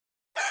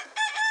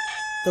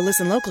The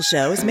Listen Local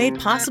show is made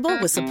possible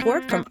with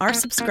support from our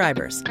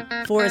subscribers.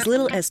 For as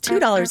little as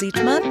 $2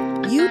 each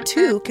month, you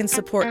too can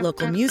support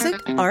local music,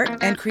 art,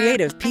 and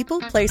creative people,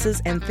 places,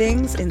 and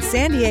things in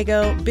San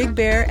Diego, Big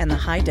Bear, and the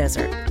high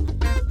desert.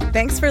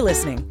 Thanks for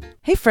listening.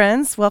 Hey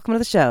friends, welcome to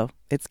the show.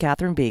 It's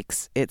Catherine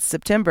Beeks. It's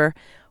September,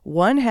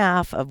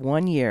 1/2 of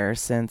 1 year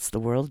since the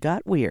world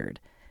got weird.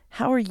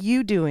 How are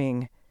you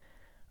doing?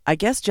 I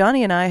guess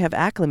Johnny and I have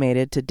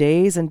acclimated to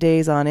days and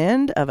days on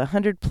end of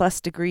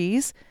 100+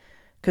 degrees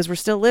because we're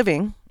still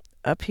living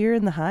up here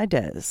in the high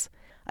des.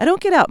 I don't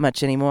get out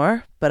much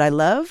anymore, but I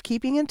love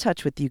keeping in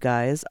touch with you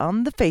guys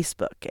on the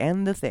Facebook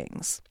and the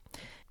things.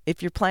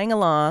 If you're playing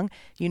along,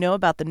 you know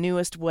about the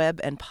newest web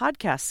and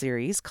podcast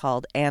series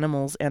called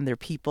Animals and Their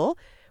People,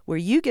 where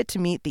you get to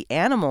meet the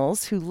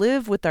animals who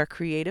live with our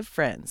creative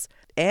friends.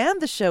 And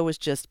the show was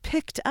just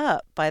picked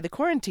up by the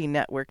Quarantine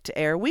Network to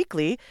air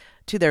weekly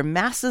to their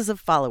masses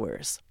of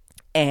followers.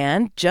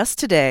 And just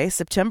today,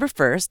 September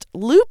 1st,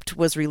 Looped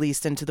was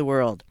released into the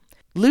world.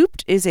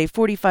 Looped is a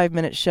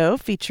 45-minute show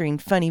featuring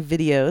funny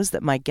videos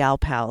that my gal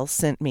pals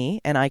sent me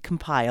and I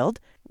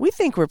compiled. We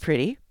think we're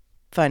pretty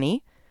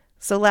funny,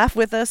 so laugh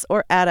with us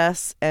or at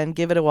us and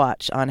give it a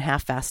watch on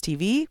Half Fast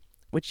TV,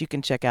 which you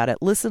can check out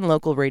at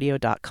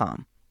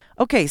listenlocalradio.com.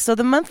 Okay, so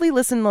the monthly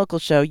Listen Local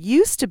show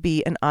used to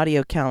be an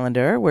audio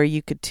calendar where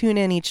you could tune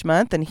in each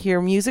month and hear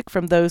music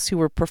from those who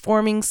were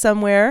performing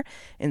somewhere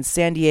in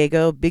San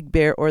Diego, Big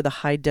Bear, or the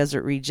high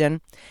desert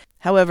region.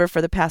 However, for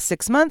the past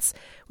 6 months,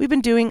 we've been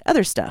doing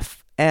other stuff.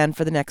 And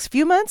for the next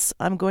few months,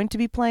 I'm going to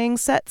be playing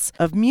sets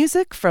of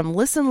music from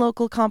Listen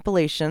Local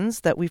compilations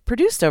that we've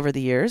produced over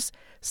the years,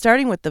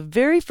 starting with the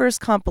very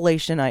first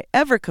compilation I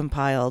ever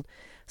compiled,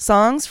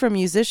 songs from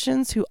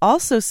musicians who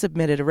also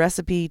submitted a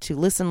recipe to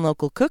Listen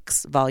Local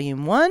Cooks,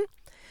 Volume 1,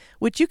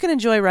 which you can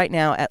enjoy right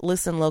now at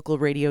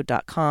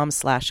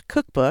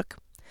listenlocalradio.com/cookbook.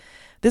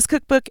 This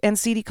cookbook and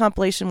CD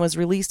compilation was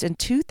released in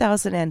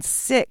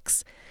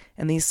 2006,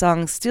 and these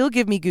songs still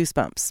give me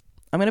goosebumps.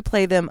 I'm going to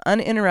play them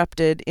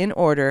uninterrupted in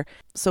order,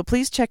 so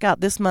please check out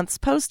this month's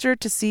poster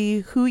to see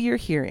who you're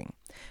hearing.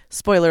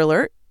 Spoiler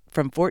alert,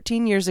 from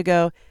 14 years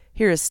ago,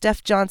 here is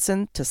Steph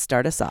Johnson to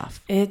start us off.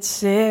 It's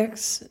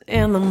 6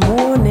 in the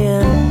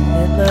morning,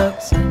 it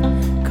looks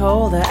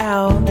colder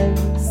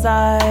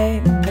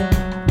outside.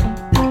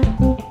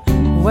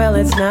 Well,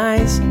 it's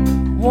nice,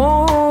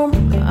 warm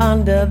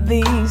under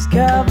these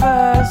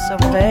covers, so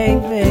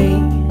baby,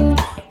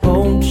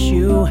 won't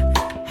you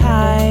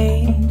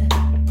hide?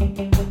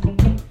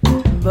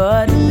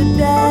 But the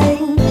day,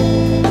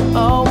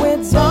 oh,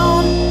 it's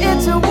on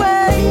its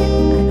way.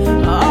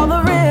 All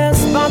the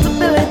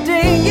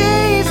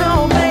responsibilities,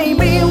 oh,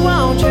 baby,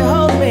 won't you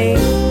hold me?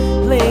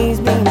 Please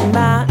be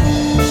my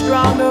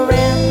stronger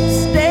and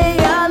stay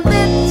a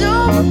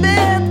little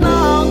bit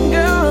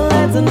longer.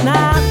 Let's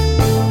not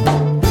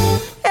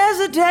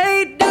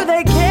hesitate. Do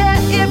they care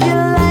if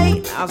you're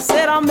late? I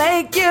said I'll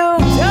make you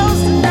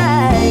toast and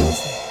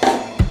eggs.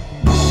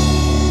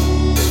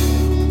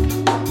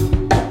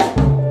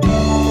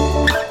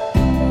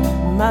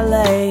 My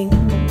legs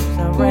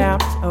are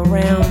wrapped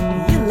around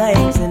your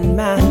legs and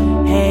my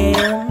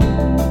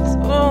hands.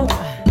 Oh,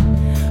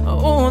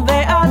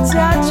 they are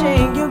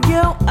touching you.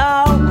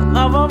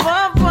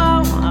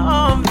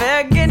 I'm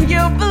begging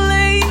you,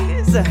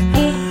 please.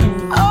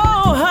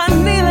 Oh,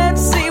 honey,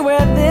 let's see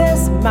where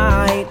this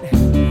might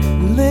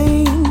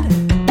lead.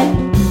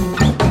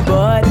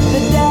 But the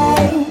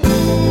day,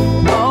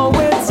 oh,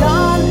 it's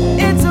on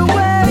its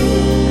way.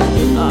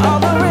 All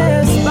the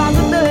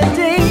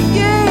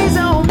responsibilities,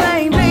 oh,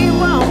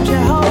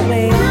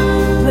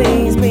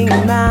 please be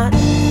my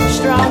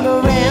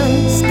stronger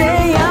and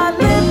stay a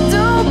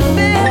little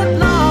bit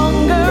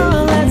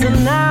longer. Let's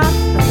not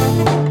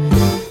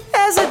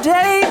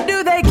hesitate.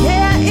 Do they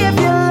care if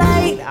you're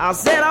late? I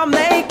said I'll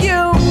make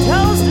you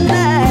toast and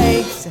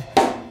eggs.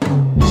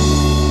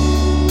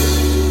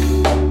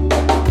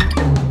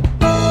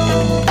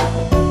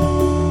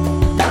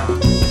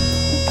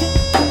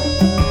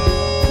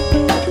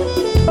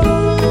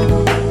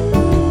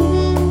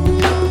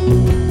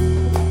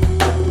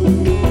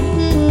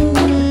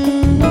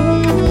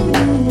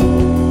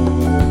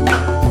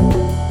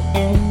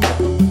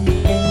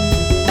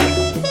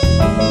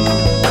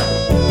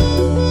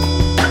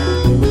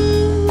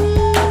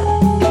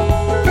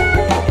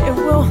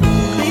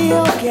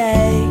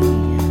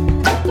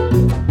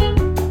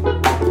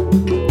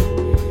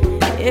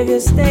 If you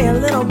stay a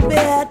little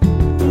bit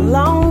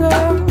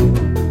longer,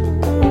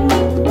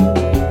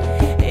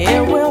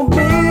 it will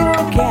be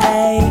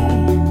okay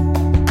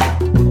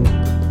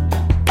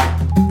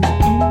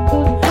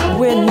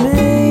with me.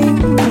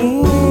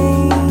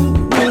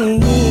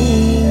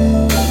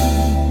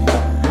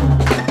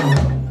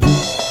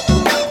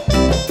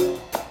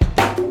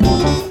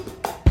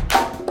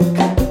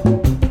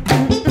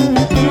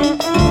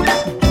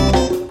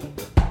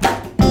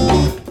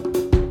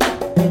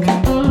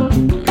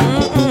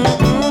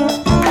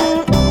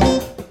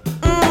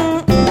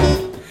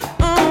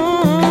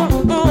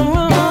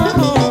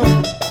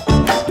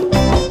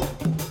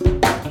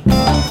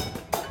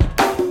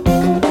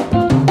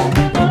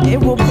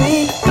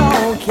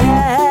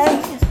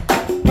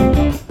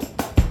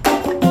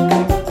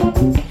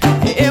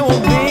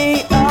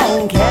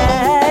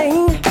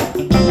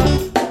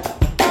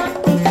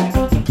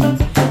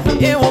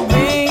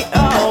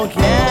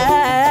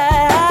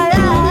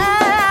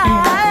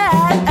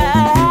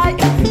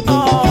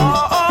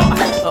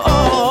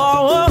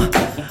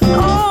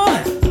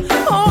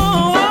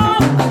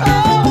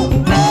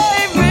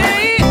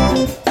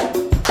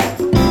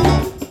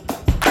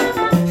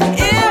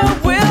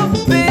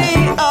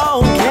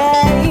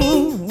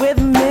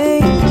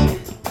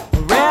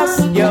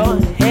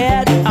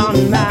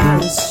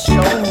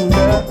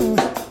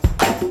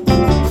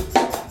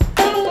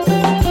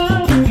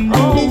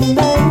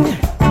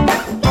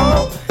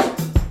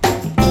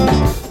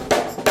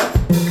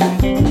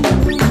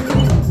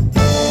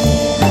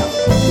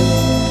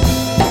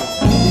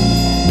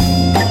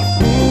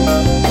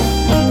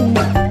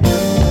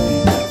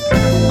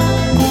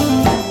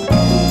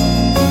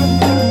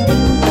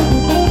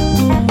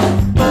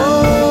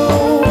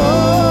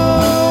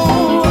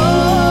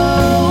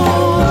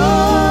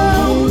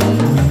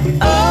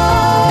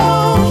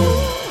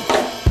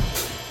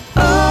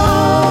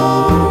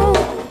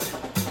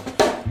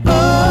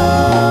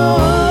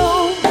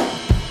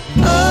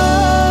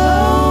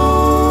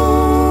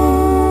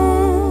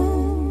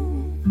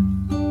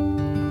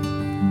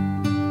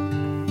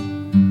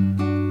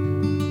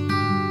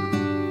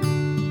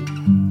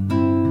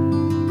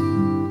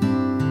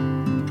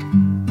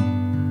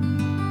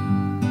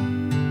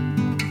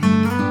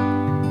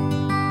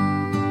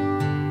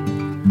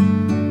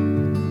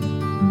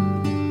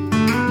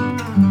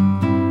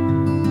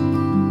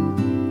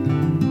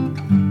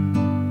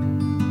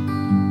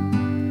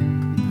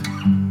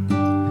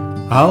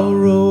 I'll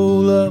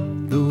roll up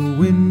the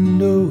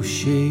window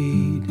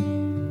shade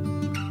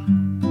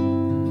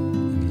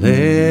and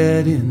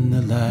let in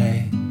the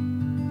light.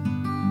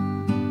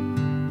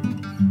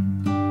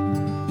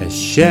 As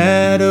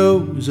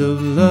shadows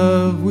of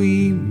love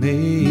we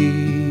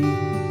made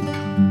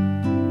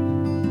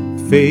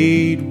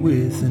fade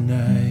with the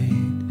night.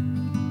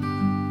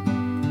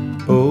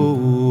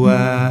 Oh,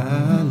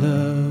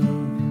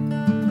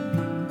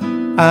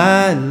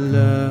 I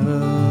love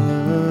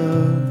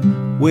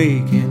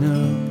waking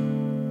up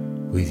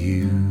with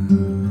you.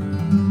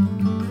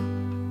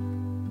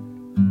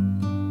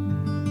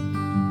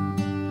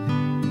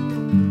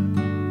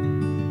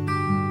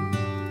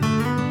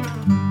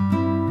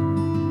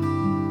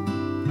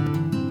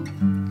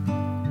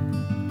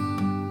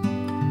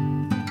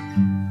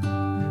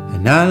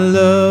 And I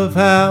love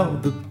how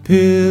the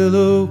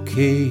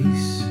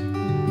pillowcase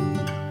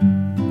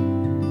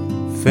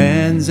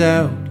fans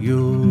out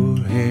your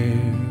hair,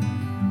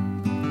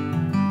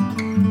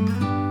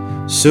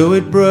 so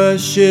it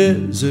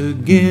brushes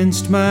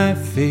against my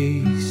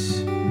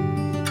face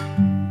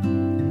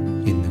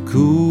in the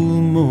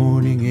cool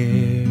morning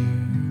air.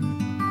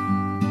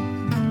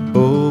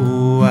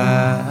 Oh,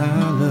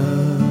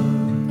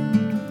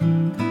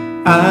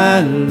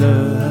 I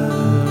love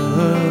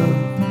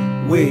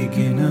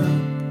waking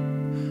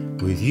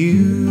up with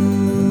you.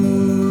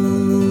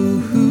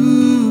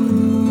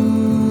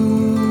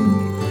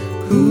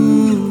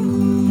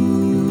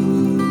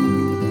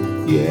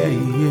 Yeah,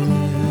 yeah.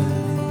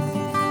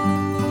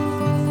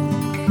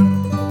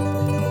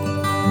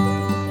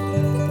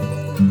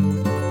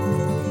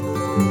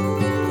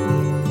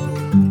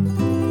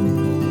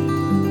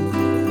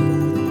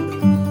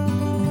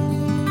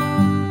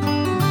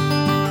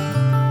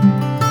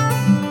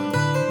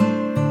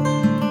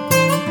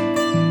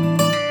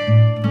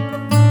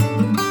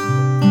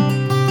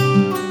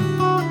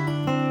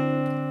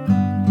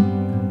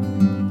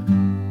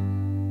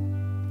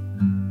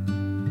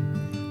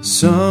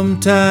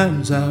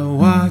 Sometimes I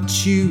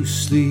watch you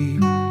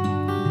sleep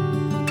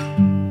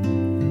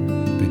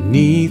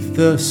beneath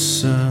the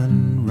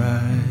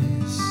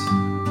sunrise,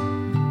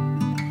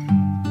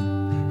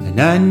 and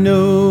I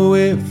know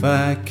if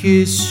I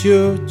kiss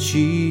your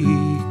cheek,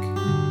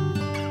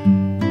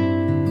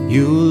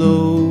 you'll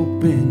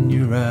open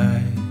your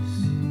eyes.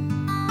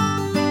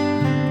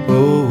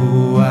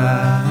 Oh,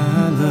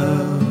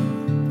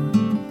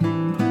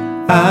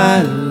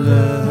 I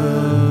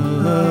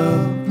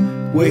love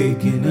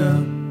waking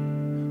up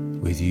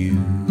with you.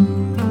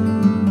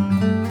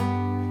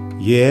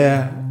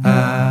 Yeah,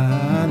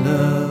 I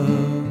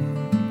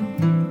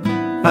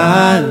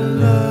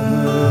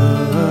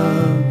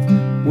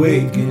love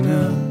waking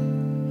up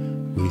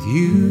with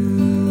you.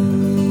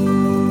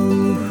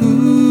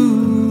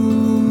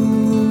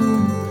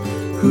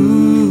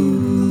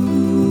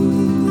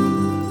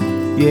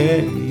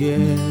 Yeah,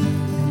 yeah,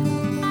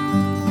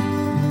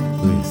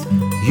 with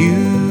you.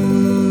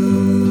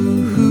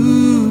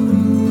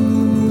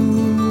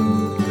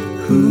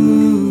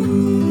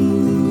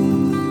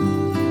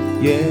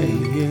 Yeah,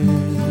 yeah.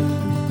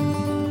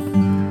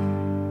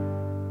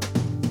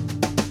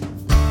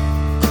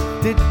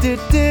 Do do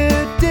do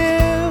do.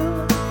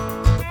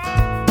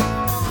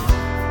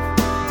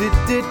 Do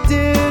do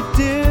do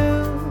do.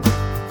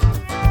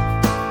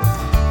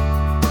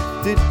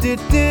 Do do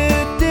do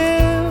do.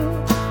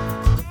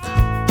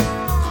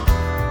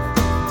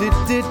 Do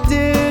do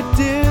do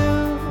do.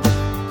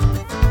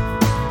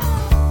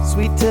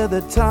 Sweet to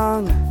the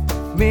tongue,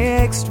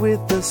 mixed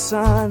with the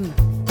sun,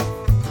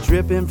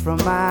 dripping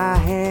from my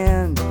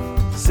hand,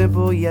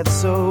 simple yet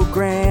so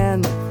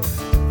grand.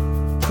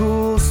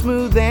 Cool,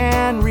 smooth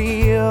and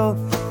real,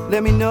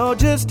 let me know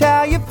just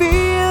how you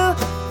feel.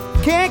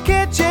 Can't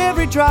catch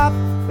every drop,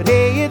 but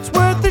hey, it's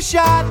worth a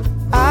shot.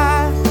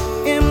 I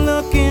am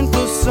looking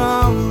for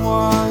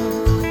someone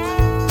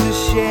to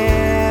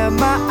share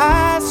my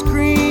ice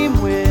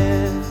cream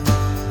with.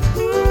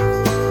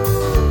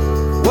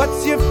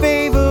 What's your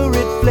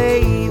favorite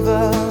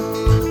flavor?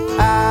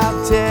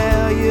 I'll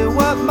tell you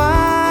what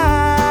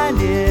mine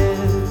is.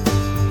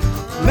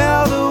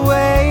 Melt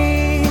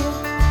away,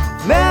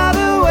 melt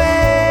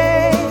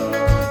away,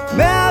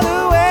 melt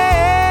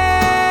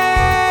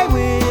away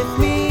with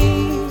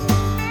me.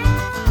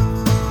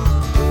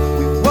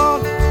 We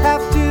won't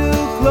have to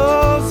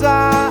close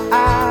our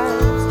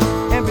eyes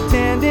and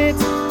pretend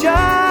it's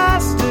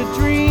just a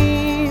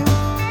dream.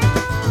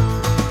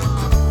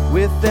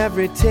 With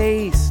every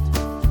taste,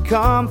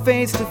 come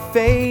face to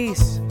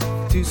face,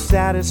 two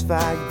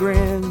satisfied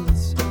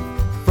grins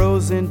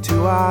frozen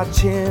to our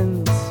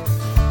chins.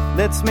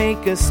 Let's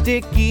make a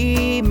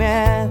sticky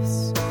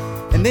mess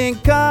and then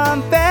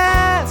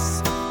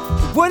confess it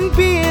wouldn't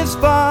be as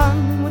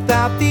fun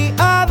without the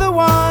other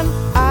one.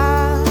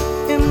 I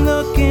am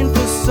looking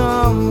for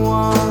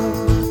someone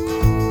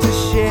to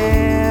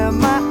share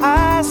my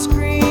ice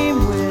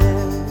cream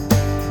with.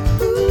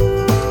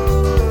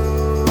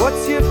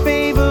 What's your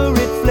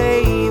favorite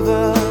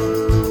flavor?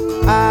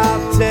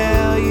 I'll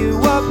tell you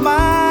what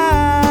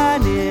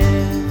mine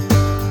is.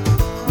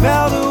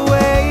 Melt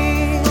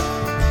away,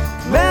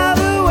 melt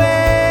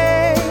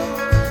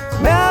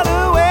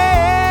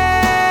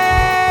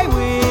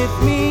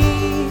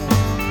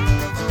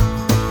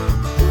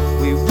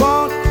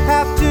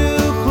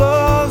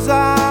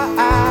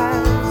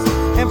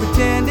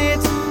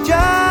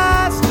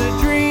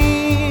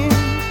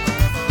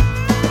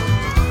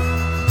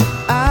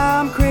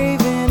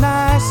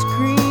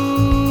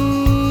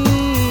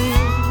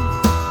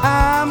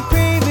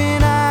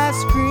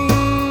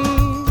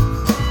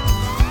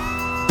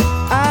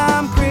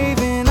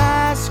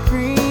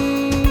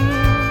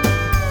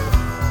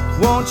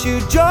won't you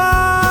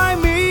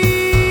join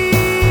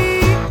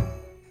me?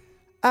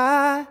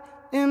 I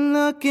am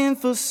looking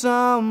for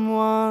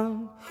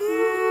someone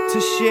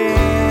to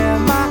share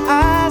my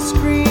ice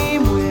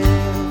cream with.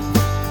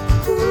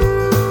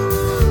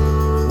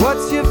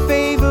 What's your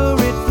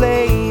favorite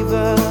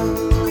flavor?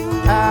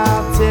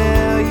 I'll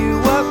tell you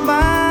what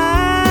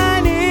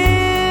mine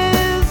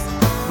is.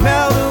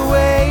 Melt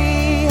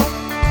away,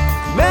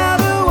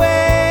 melt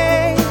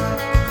away,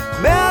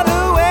 melt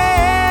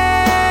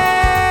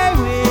away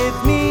with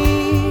me.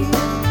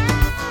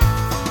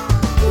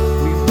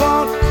 We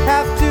won't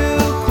have to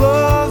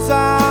close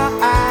our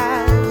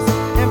eyes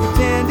and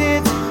pretend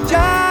it's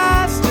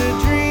just a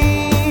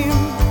dream.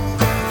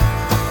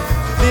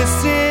 This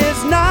is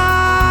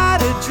not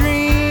a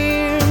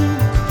dream.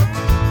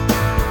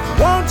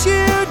 Won't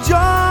you join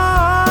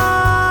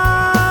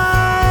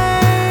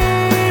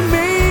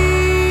me?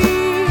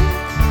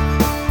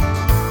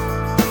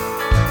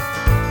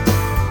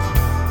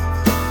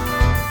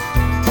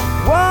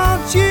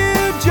 Won't you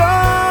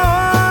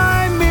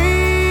join me?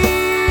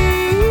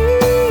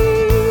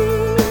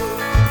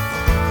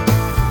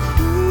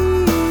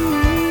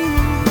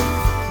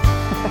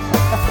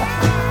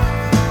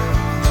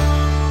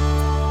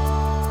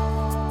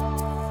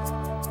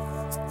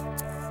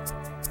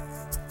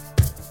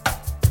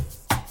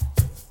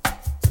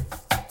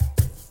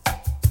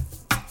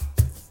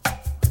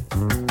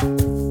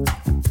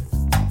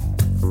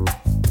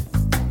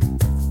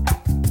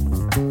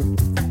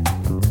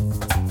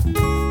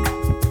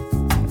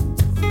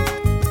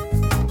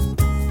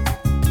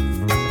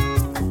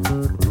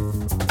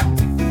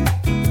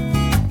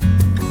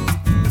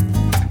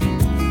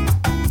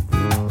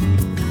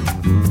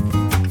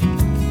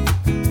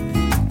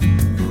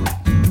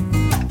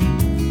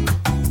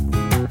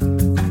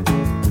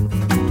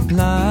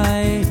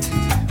 Light,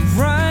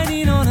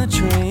 riding on a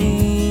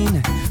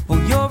train.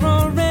 Well, you're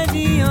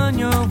already on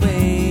your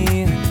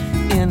way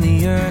in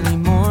the early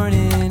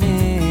morning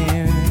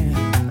air.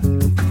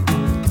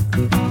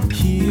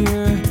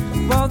 Here,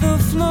 while the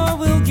floor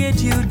will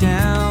get you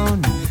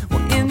down.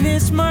 Well, in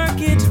this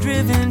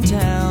market-driven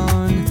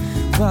town,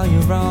 while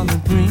you're on the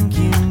brink,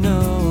 you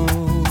know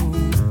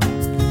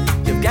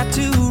you've got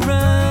to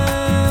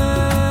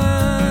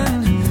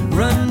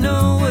run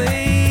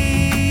away,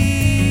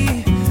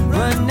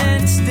 run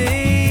and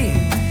stay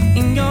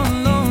in your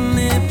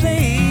lonely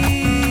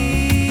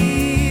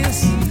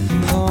place.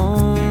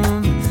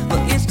 Home,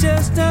 well, it's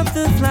just up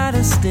the flight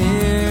of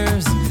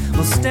stairs.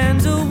 Well,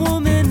 stands a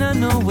woman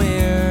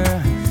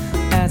unaware,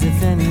 as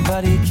if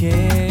anybody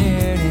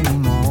cared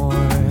anymore.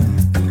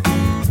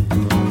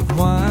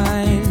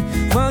 Wine,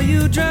 while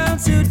you drown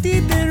so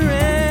deep in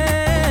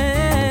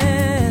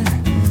red.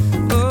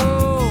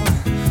 Oh,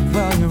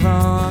 while you're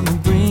on the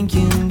brink,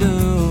 you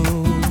know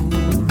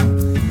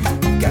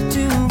got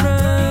to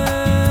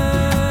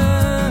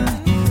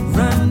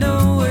run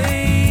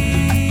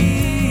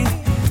away,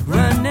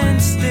 run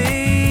and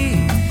stay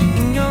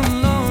in your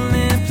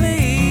lonely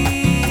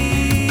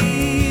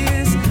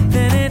place.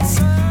 Then it's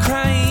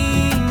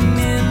crying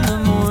in the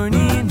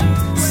morning,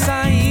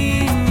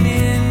 sighing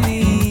in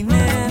the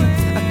evening.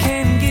 I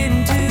can't get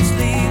into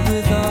sleep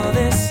with all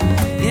this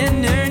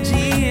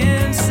energy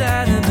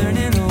inside and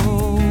burning.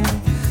 Oh,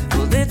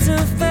 well, it's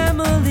a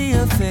family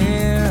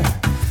affair.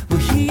 Well,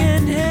 he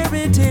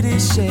inherited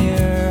his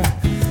share.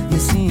 You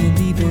see him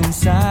deep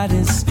inside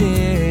his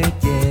stare,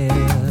 yeah.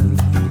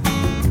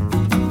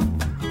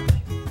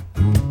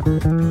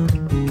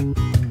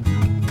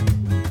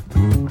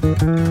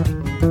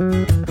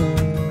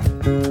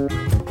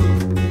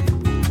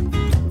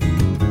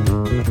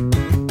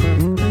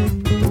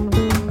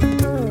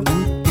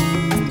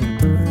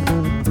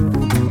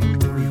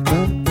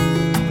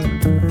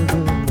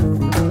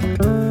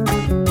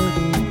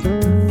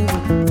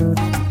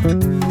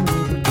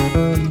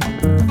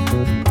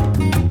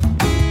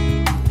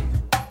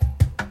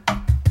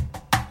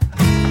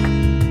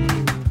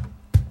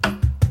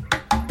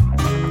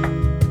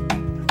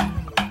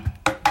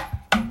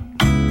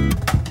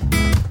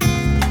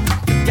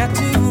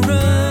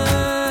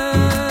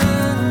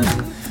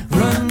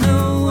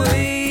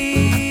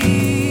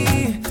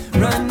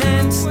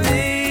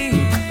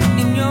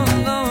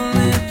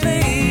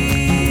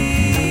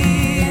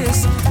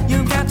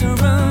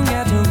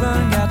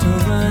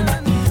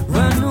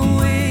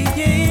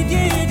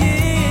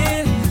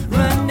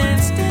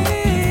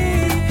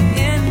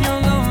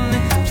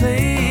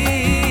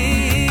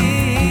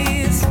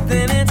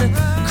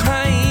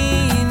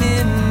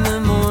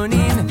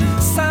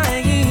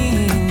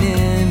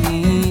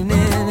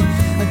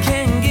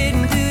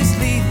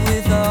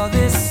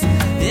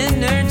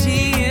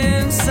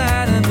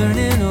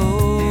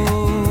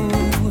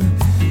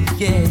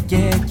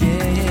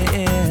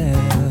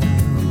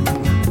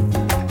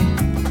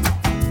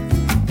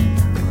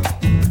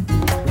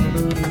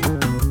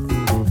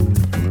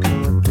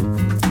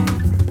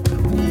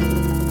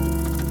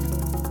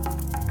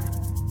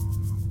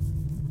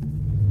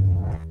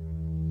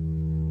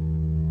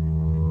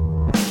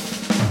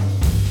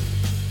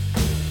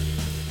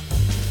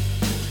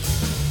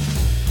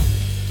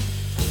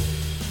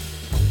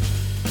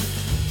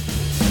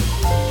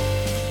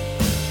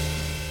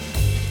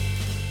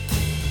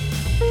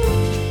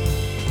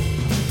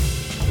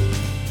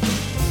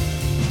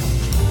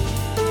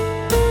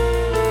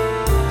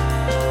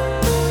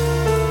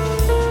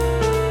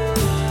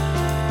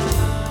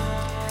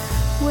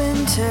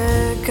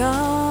 Winter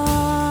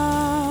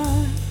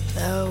gone,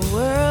 the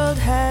world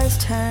has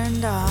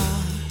turned on.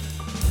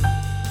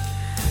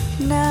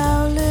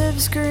 Now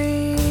lives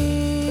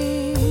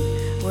green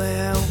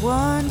where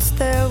once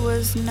there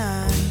was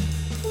none.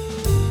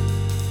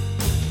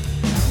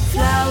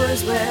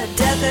 Flowers where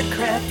death had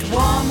crept,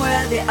 warm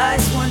where the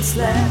ice once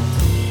slept.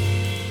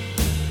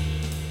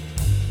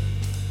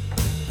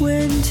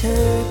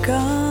 Winter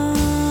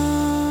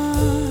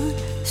gone,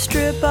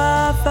 strip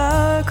off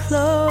our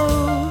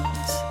clothes.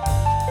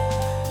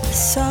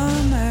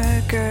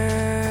 Summer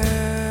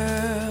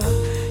girl,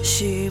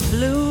 she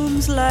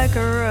blooms like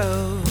a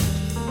rose.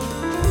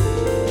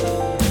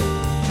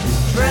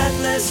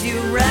 Breathless you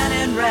ran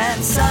and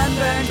ran,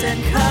 sunburnt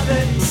and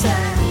covered in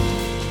sand.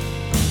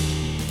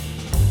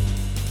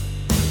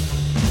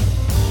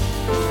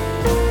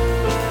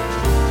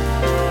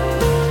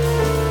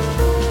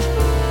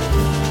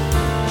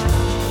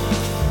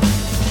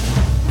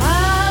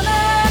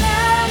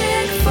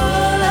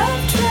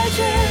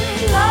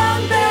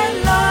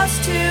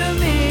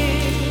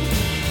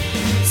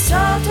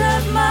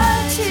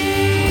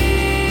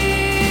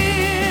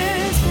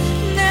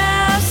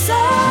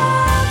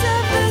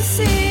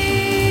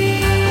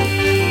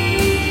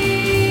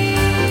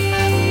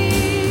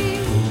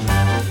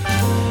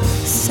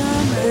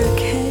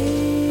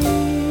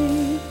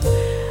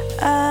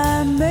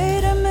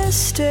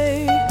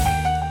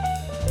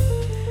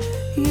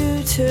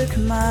 Took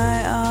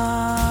my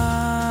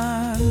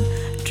arm,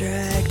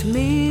 dragged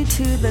me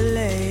to the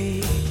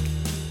lake.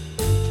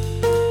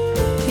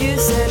 You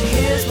said,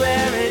 here's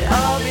where it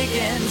all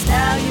begins.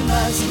 Now you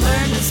must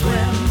learn to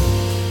swim.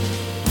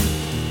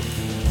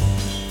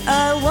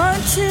 I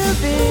want to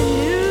be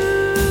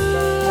new.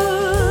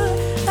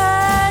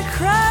 I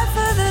cry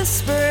for the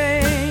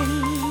spring.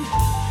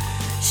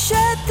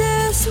 Shed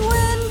this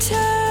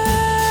winter.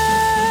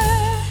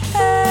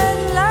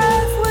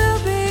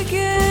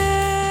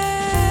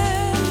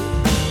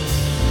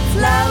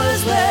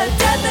 Flowers where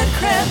death had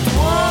crept,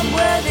 warm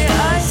where the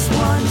ice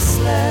once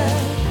slept.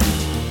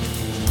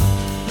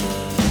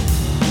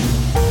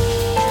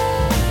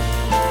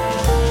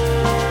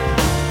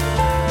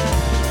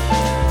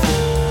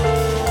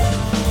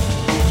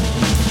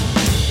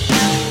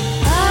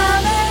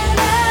 I'm an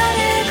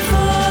attic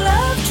full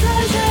of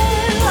treasure,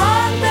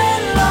 long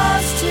been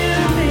lost to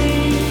me.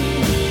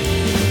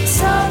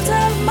 Salt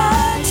of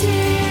my tears,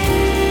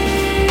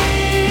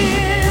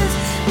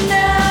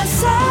 now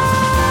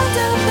salt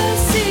of the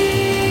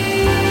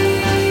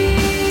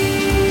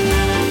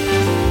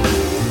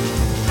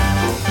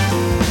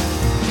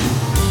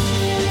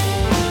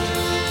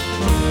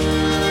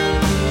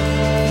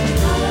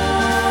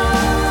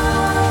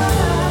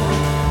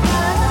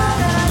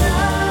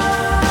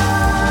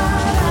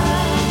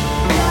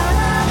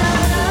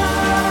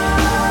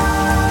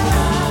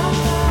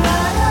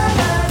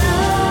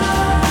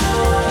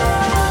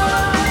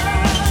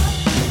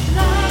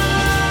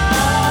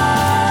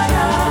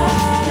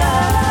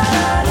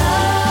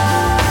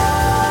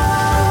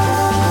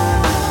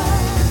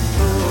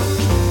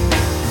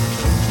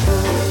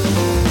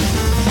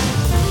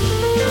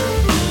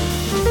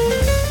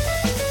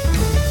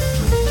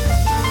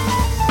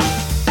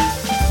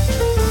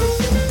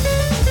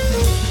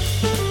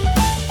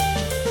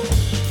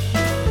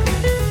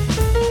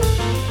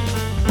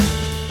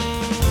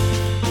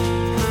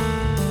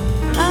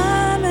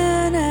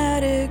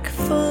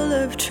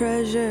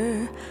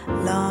treasure,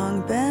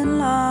 long been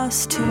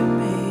lost to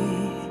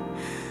me,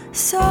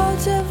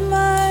 salt of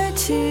my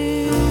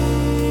tears.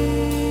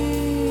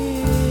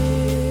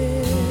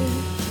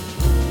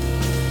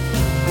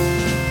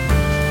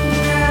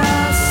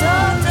 Now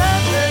salt of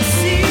the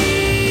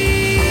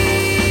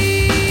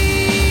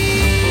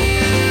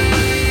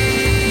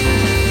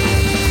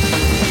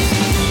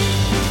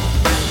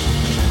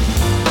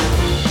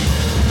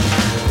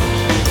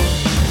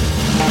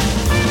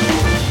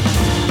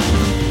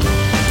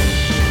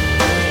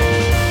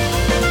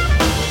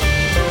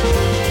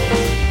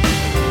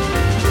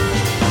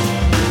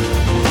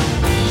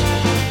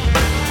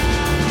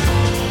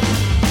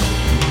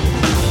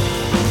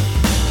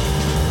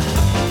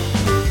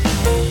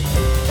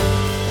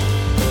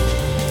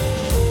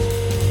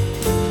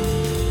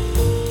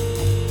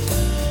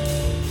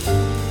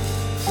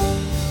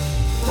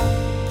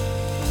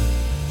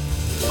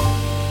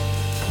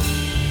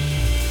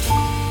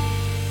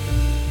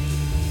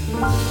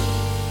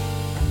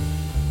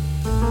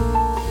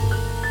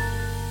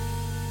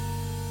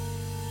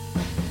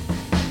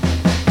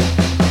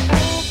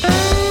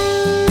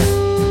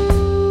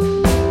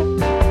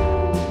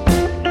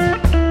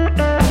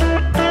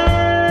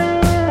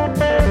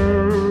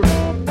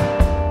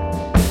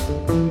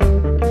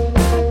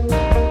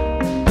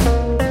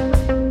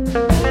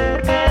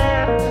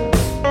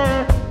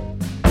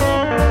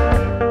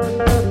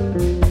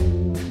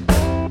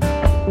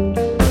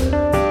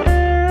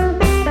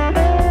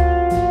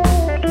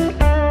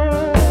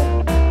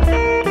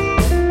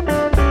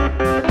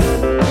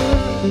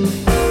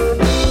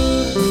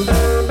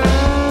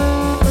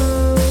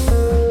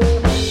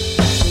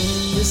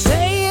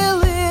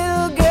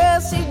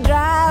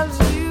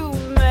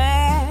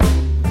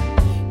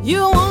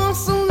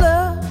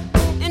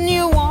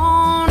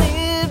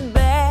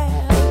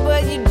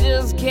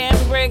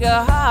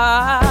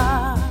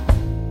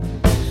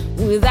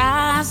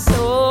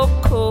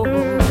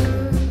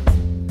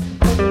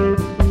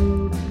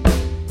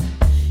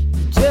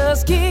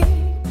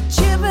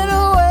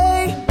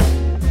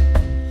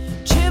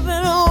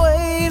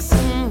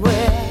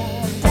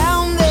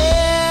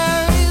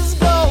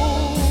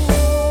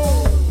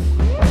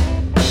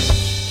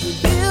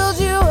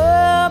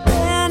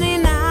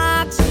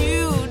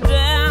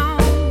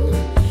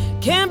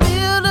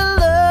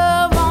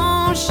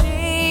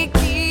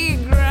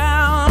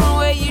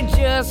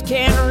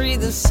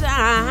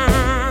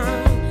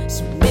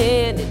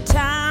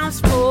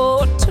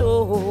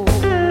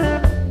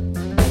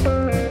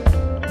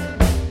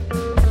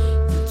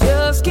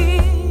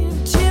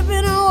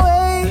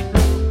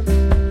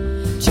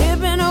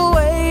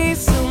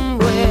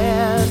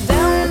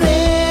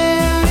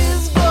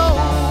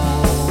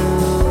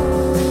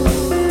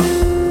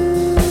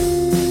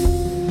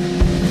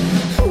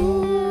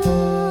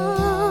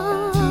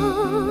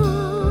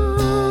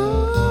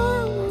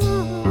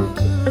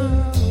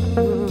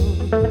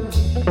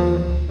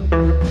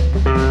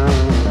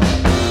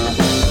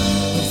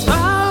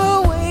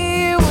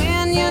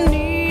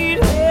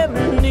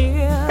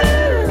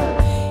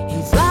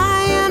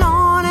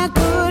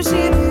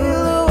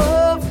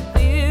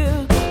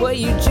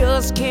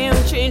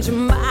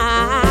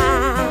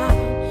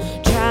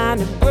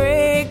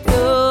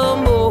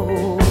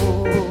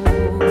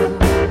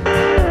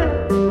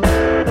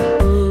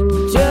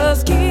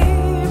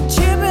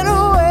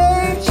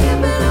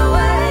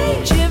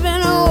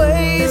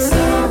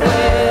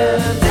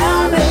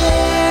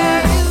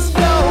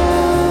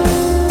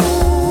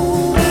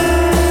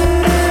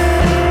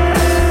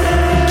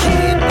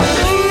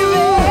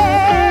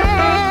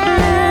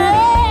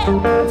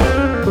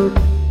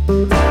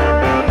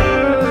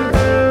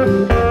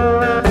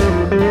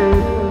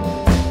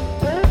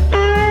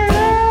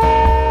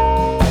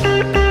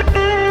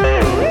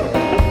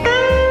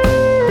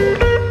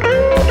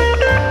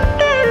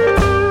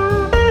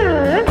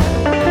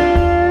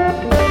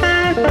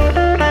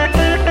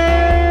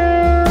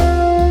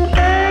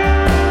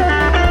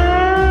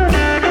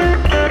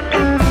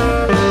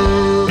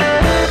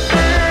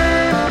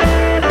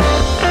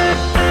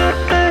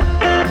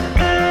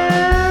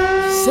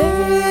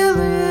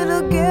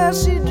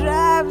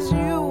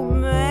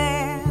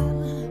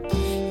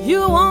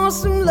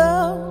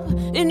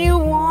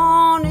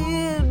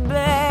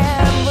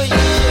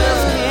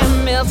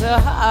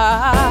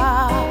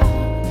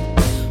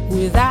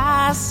with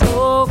eyes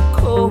so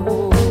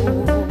cold.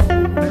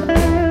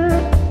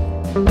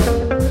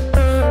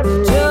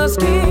 Just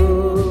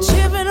keep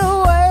chipping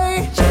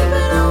away,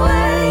 chipping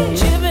away,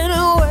 chipping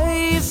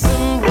away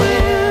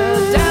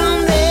somewhere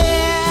down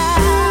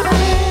there.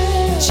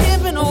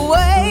 Chipping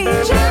away,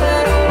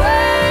 chipping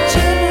away,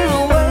 chipping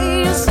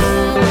away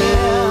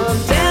somewhere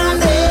down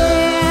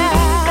there.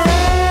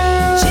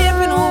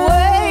 Chipping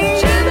away,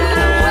 chipping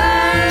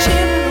away,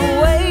 chipping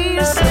away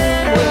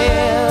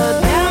somewhere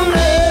down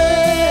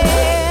there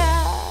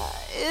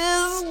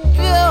is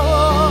gold.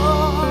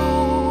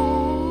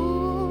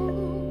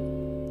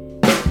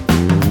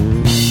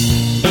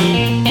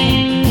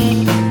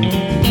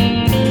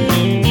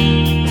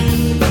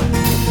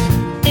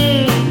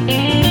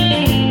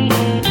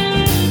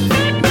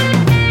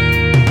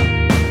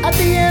 At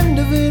the end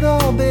of it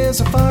all, there's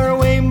a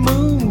faraway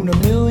moon a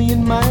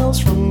million miles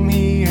from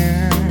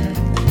here.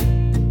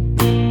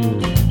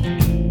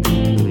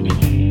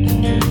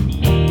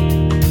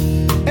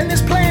 And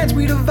there's plans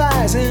we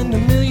devise and a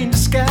million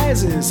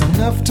disguises,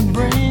 enough to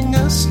bring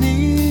us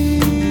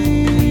near.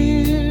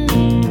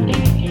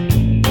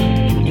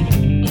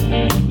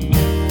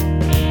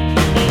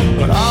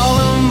 But all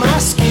of my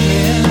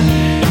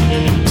scheming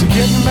to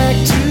getting back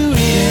to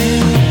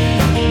you,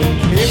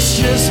 it's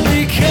just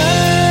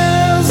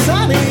because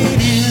I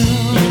need you.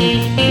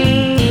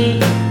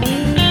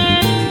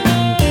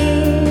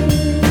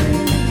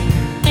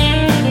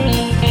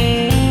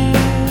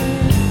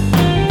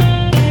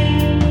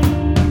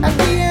 At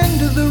the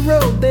end of the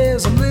road,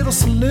 there's a little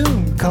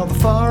saloon called the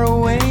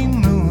Faraway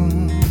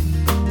Moon.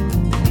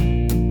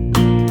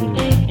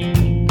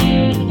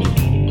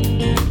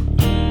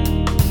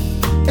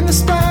 And the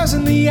stars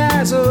in the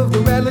eyes of the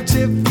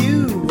relative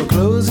view are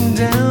closing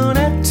down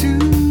at 2.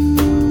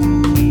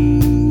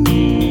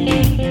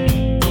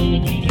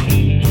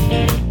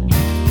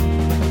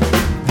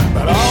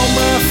 But all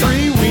my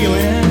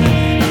freewheeling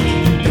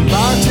and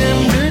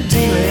bartender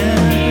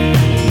dealing,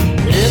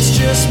 it's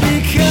just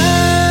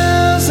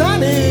because I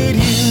need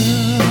you.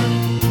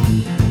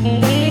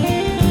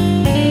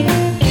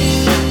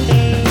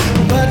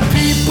 But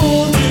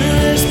people do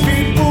this,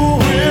 people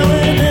will,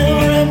 and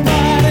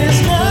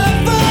everybody's not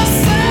the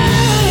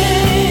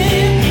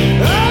same.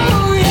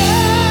 Oh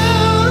yeah.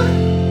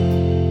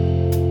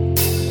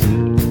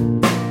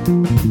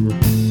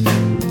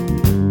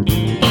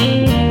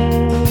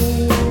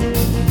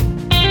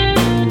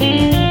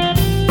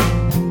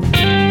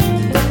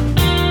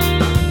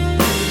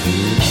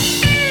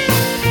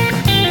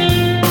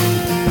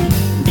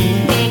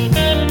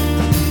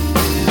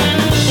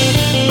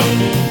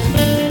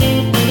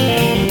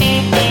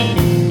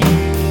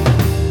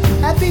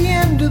 At the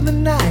end of the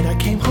night, I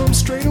came home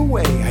straight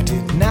away. I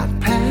did not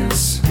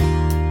pass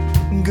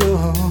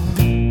go.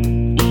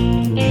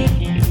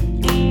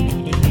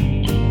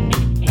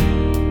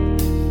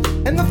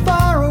 And the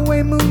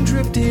faraway moon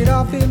drifted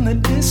off in the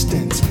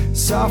distance,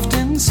 soft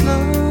and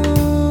slow.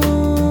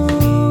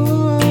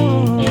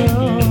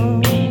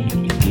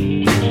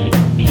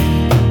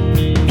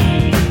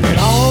 And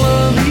all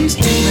of these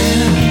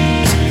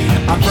demons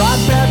I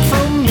brought back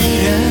from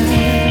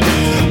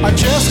meeting are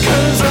just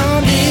 'cause I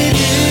need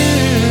you.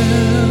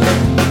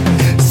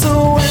 So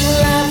when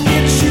life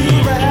gets you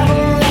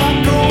rattled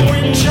like a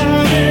wind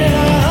chime in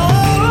a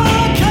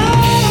hurricane,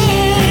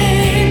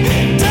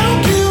 don't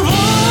give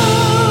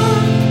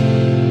up,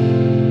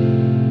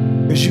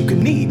 'cause you can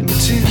need me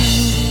too.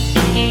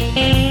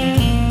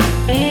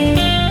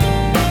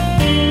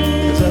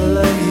 'Cause I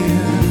love you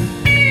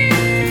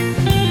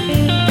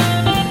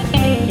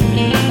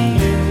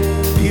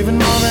even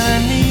more than I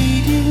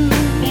need you.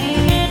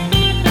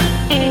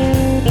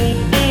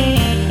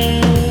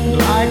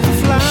 Like the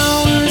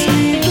flowers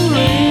need the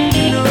rain,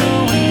 you know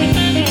I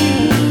need you.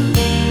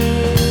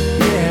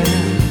 Yeah.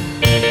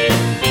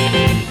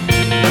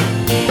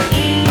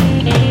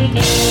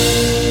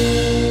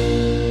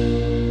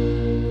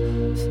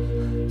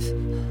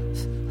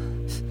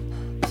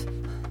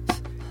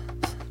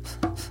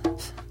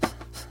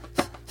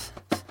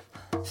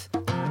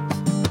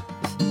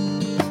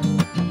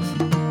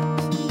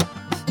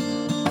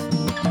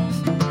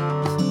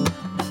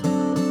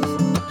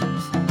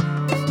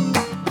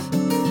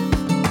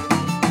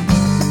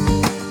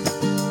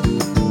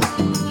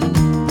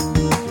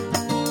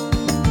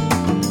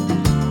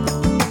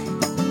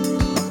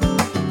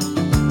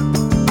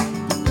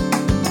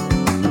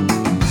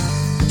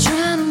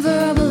 Trying to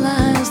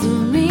verbalize the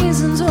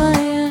reasons why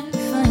I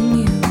find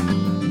you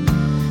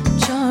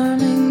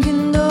charming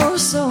and oh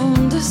so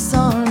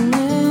disarming.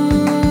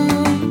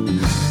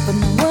 But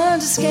my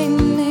words escape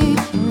me,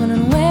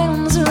 running away on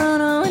this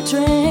runaway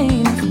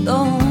train.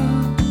 Oh,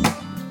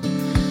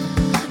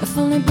 if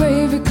only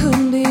bravery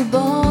couldn't be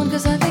bold,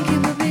 'cause I think it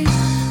would be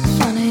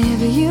funny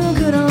if you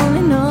could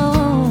only know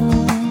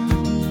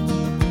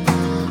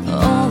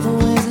all the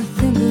ways I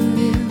think of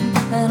you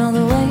and all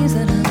the ways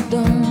that I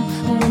don't.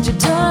 Would you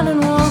turn and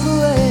walk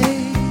away?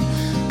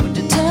 Would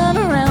you turn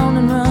around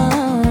and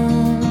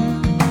run?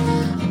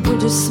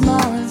 Would you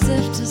smile as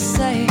if to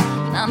say,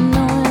 not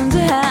knowing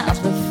to have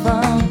the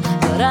fun?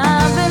 But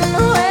I've been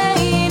away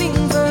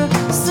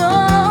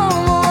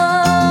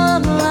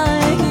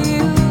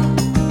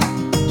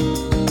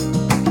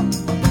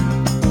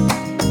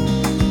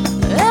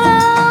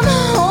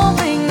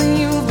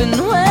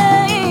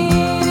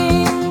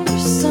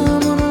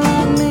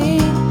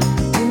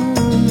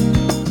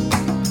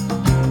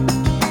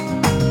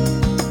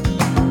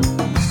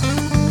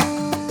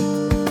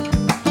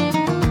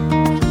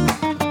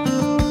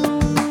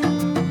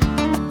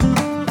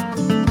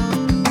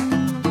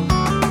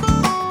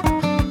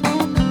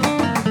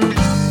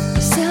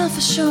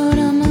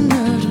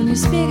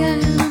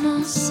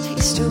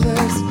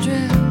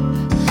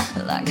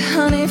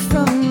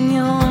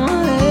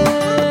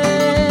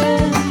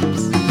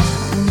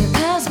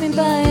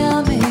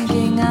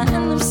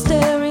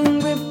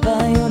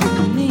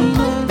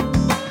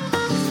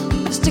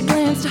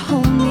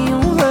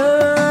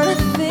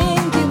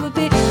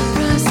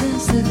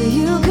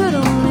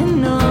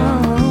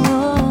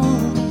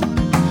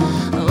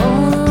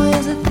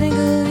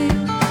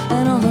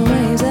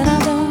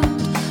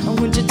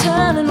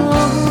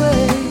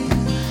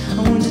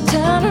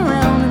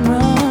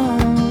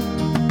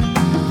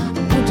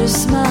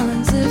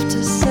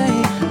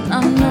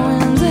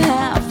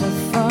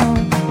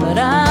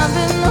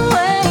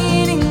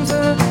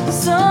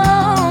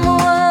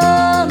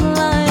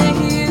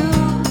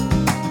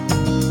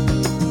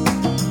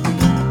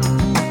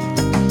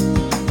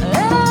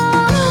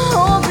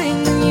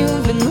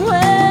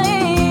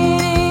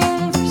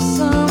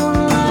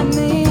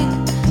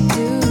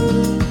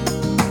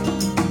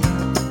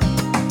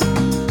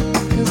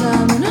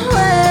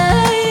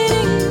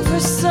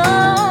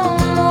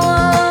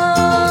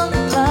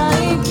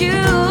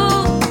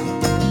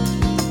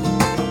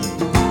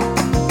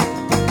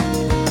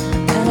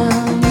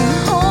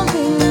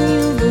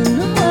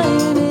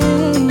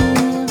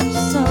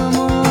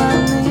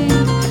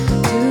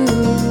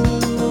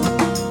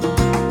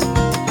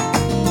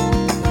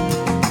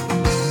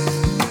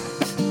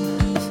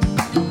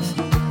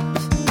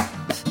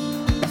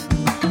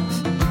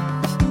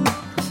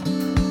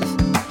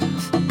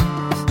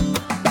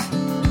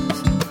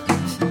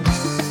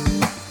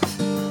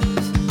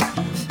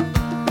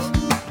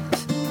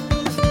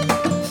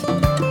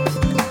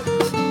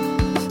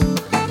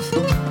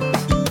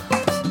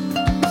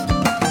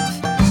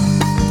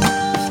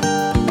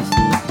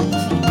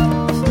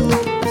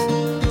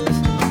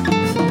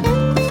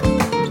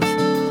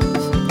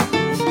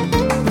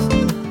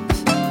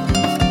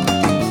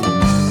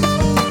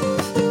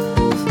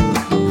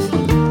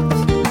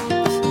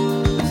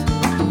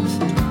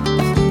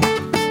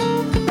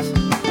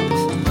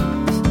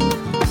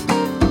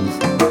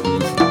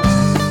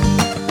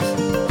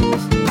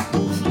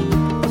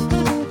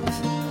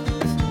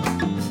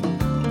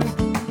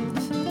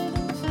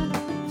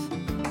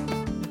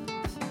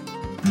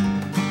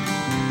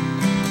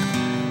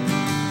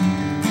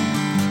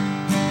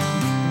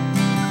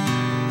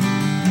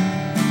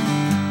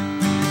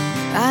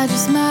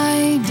just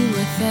might do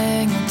a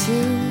thing or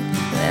two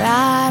that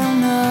I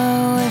don't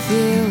know if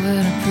you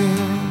would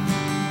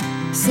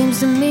approve. Seems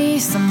to me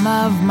some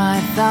of my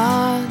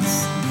thoughts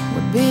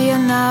would be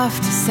enough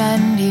to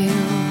send you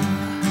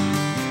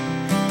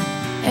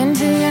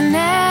into your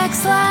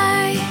next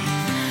life,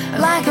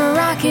 like a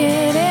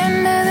rocket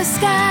into the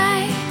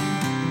sky.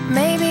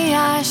 Maybe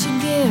I should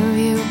give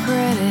you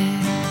credit,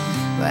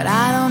 but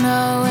I don't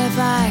know if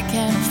I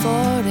can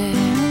afford it.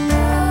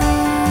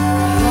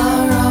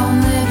 Your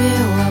only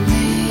view of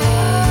me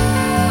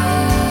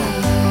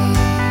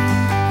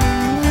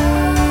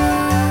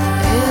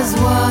is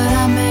what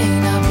I may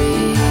not be.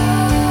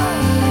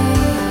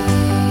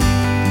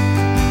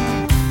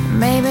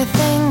 Maybe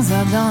things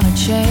are gonna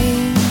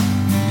change.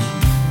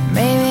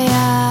 Maybe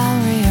I'll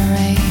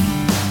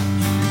rearrange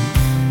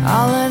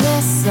all of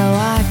this so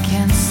I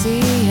can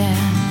see,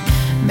 and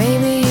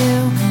maybe you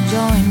can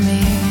join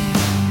me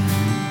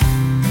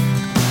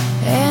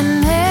in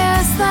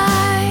this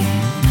life,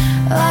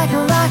 like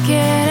a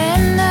rocket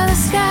into the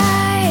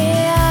sky.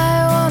 I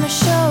wanna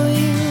show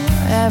you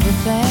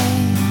everything,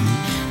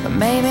 but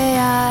maybe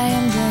I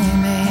am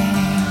dreaming.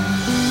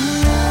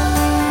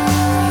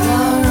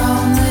 Your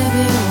only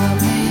view of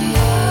me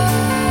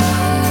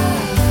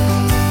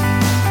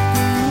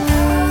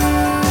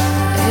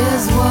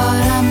is what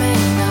I may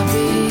not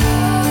be.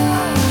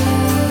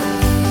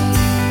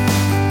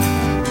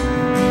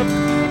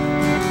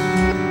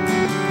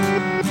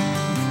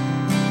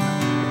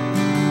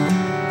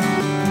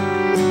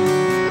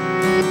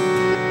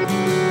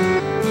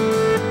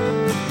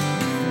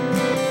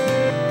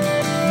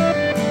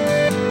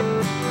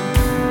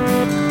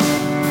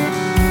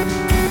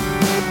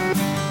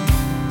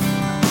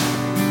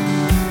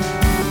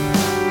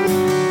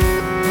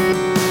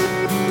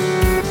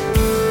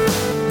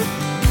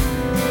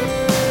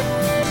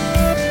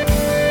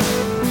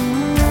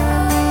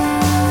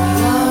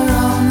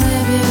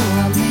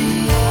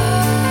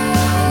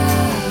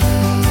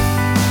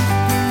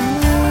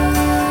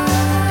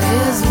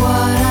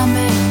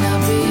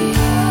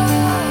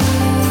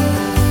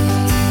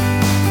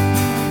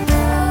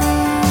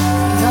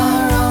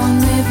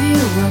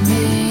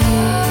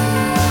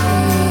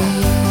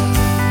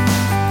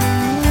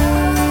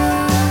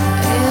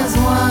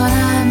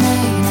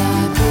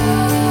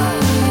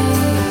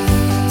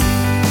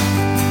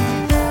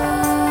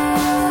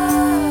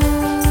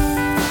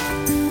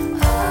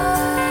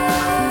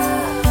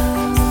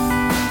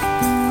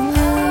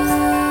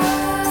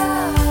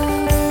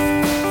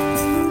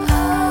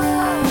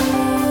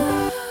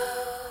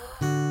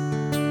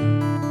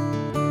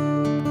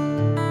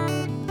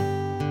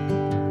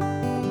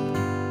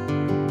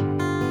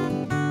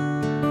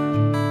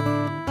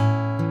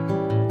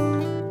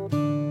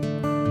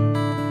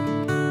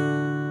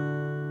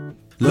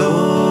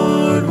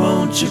 Lord,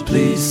 won't you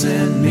please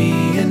send me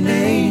an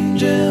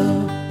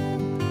angel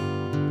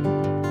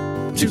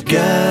to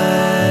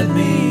guide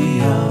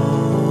me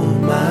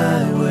on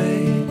my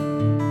way?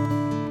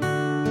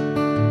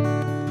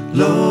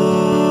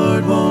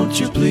 Lord, won't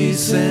you please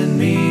send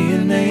me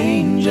an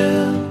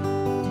angel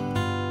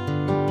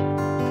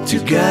to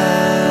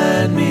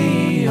guide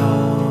me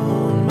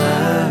on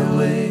my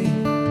way?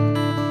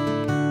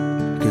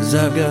 'Cause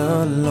I've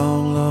got a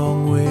long, long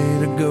way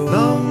to go.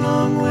 Long,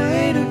 long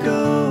way to go.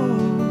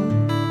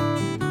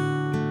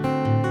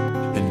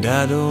 And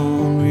I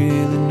don't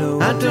really know.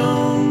 I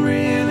don't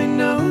really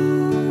know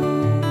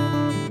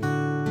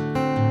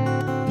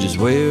just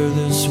where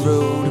this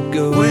road it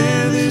goes.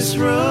 Where this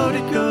road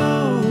it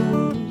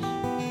goes.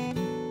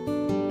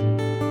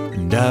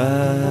 And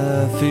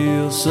I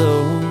feel so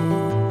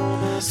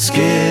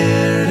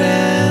scared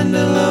and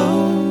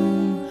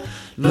alone.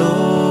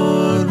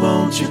 Lord,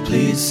 won't you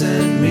please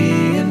send me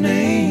an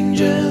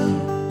angel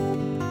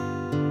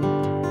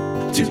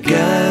to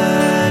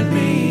guide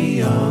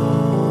me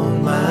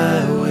on my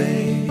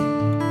way?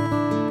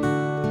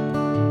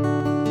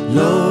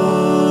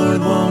 Lord,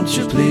 won't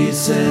you please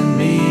send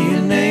me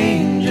an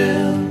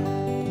angel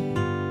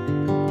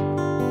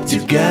to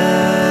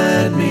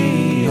guide me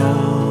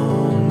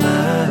on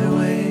my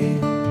way?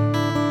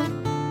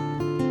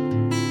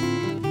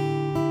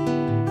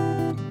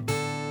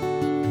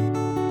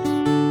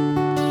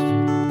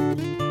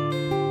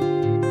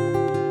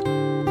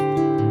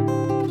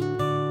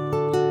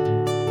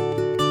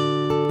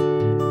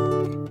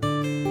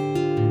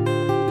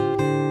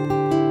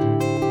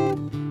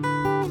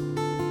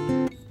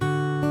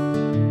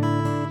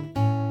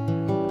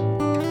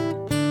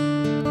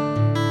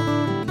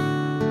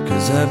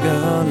 I've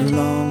got a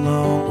long,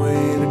 long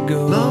way to go.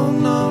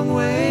 Long, long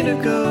way to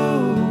go.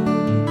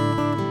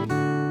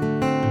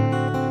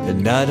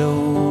 And I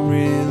don't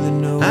really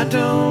know. I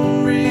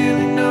don't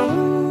really know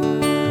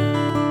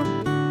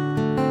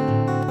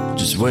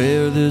just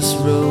where this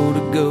road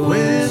it goes.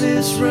 Where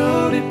this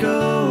road it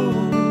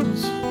goes.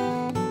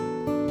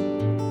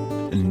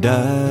 And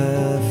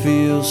I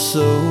feel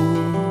so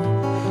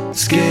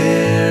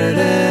scared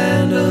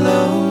and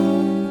alone.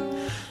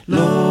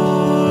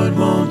 Lord,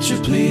 won't you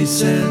please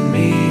send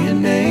me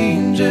an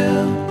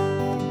angel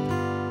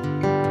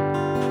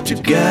to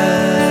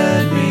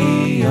guide me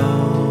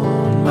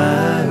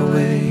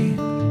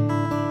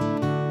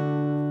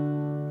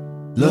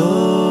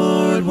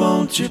Lord,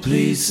 won't you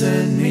please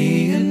send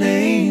me an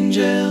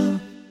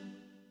angel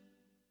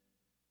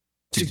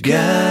to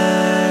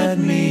guide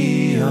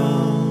me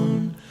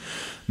on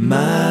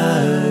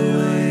my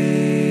way.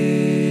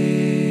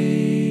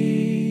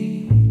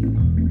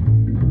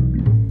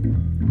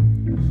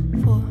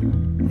 4,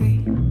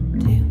 3,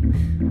 2,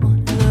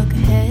 1. I look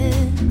ahead,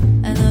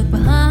 I look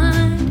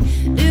behind.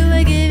 Do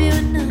I give you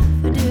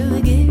enough or do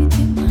I give you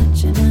too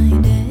much? And are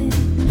you dead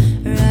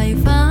or are you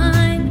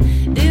fine?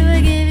 Do I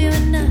give you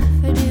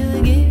enough or do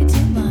I give you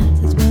too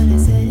much? That's what I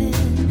said.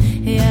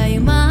 Hey, are you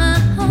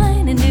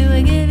mine? And do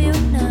I give you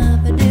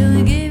enough or do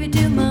I give you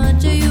too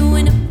much? Are you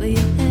in it for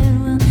your head?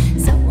 Well,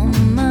 so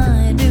am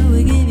I. Do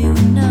I give you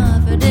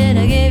enough or did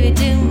I give you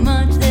too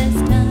much this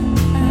time?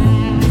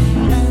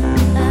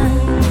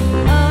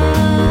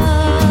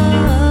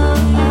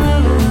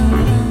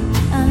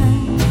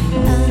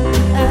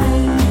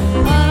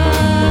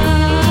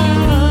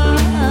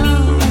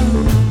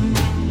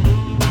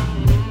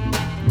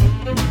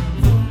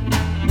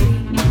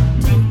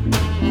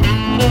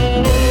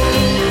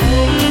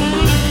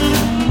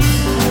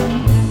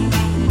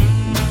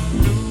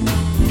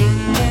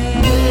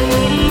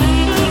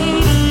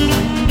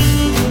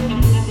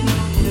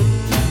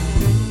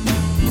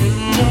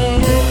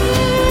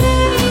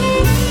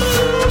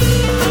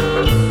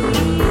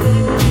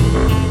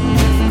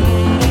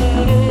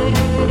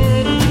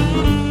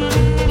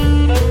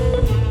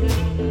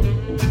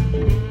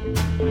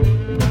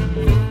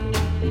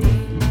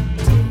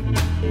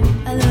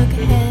 I look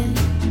ahead,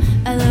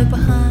 I look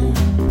behind.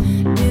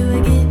 Do I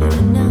give you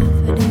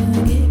enough or do I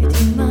give you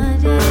too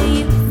much? Do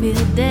you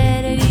feel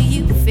dead or do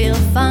you feel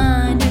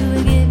fine? Do I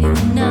give you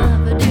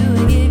enough or do I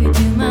give you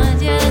too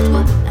much? Yeah, that's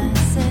what I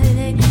said.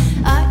 Hey,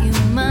 are you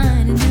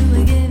mine? And do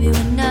I give you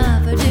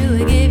enough or do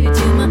I give you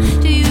too much?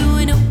 Do you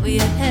in over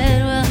your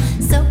head? Well,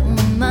 so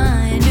am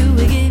I. Do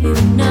I give you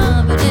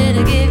enough or did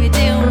I give you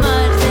too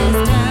much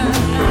this time?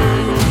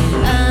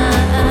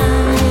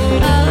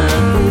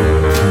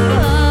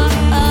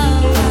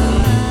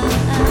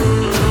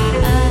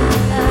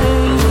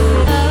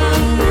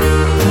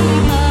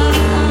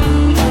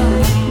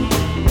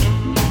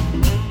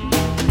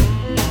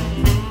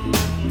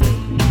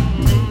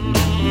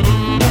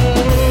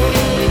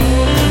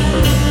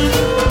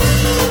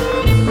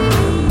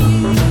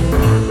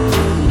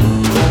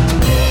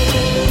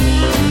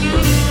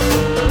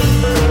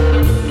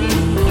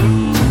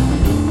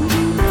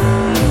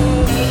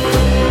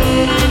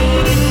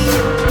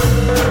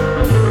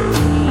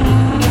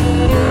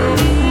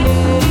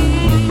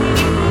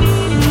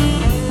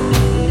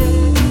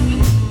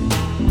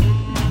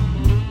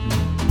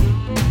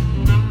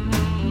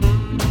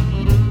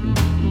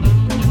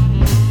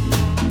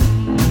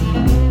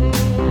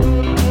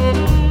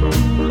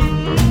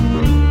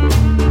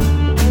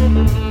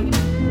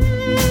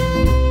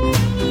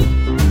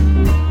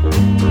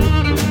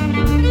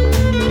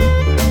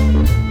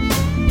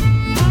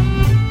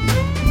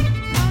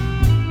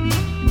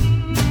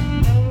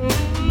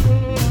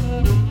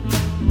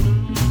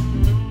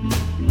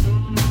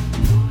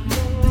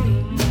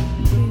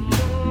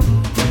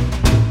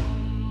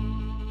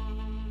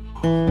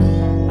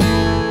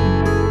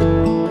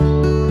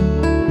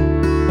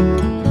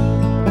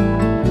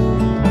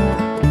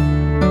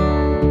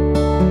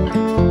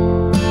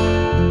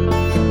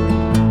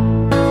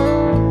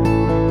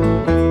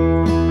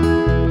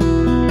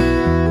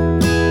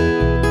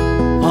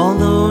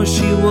 Although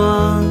she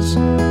was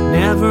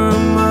never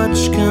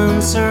much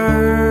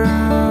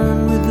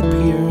concerned with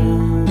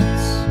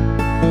appearance,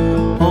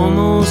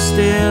 almost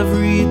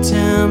every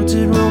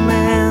attempted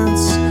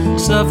romance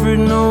suffered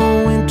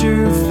no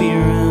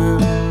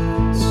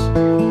interference.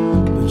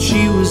 But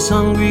she was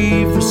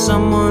hungry for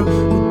someone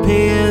who'd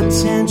pay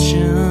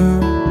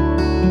attention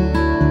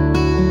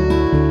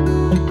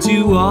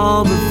to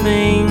all the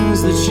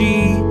things that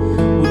she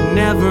would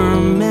never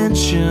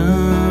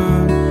mention.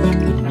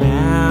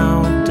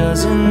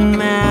 Doesn't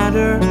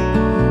matter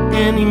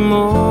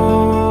anymore.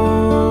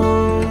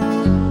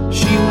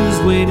 She was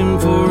waiting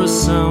for a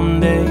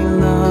someday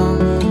love,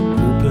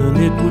 hoping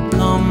it would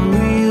come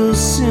real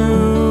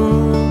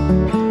soon,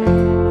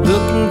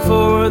 looking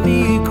for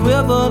the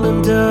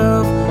equivalent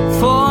of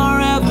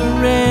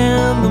forever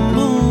and the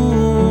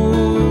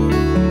moon.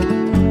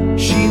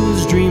 She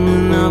was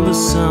dreaming of a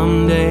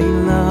someday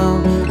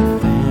love, a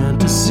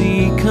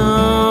fantasy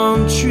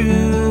come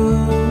true.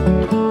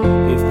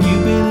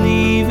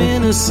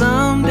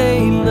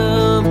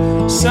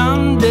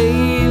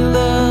 Someday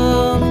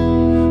love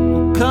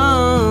will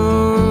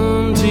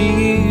come to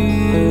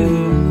you.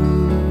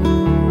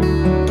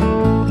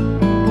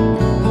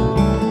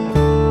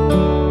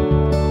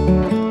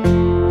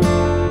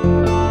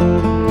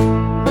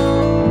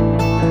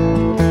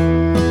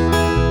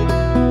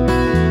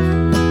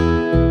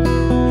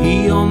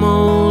 He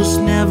almost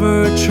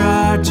never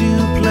tried to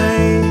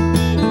play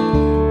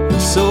the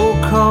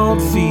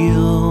so-called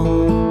field.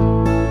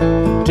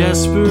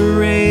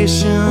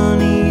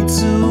 Desperation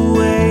eats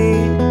away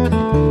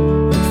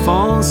at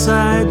false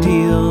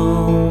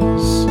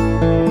ideals.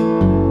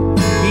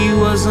 He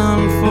was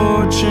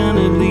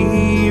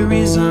unfortunately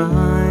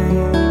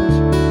designed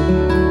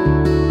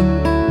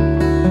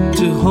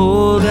to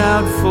hold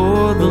out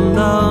for the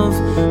love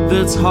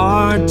that's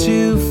hard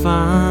to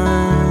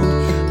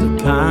find,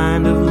 the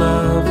kind of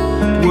love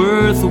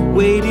worth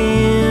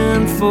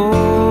waiting for.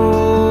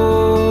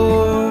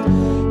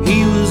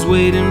 He was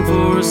waiting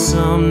for a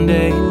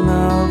someday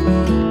love,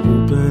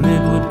 hoping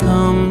it would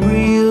come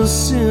real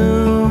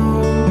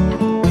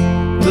soon,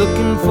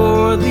 looking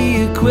for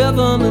the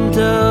equivalent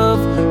of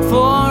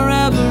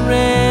forever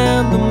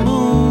and the moon.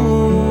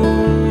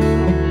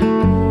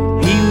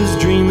 He was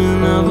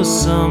dreaming of a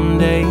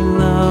someday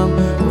love,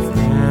 a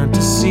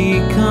fantasy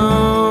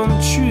come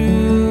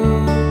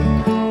true.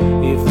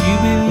 If you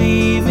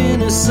believe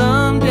in a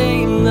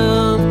someday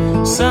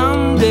love,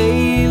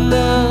 someday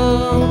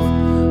love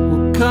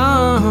will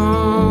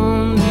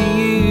come to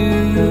you.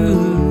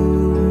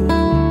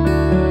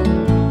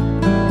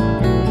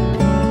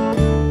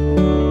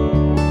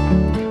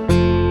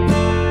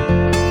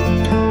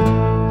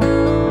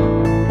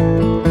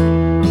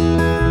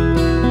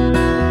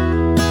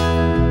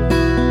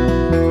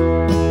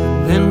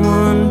 Then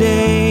one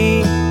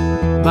day,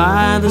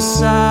 by the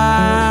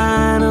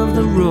side of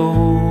the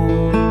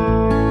road,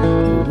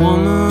 a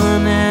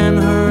woman and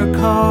her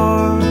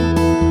car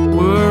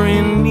were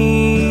in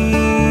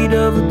need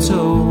of a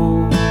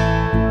tow.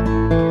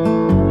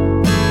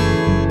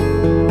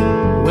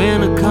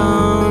 When a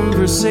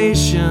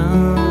conversation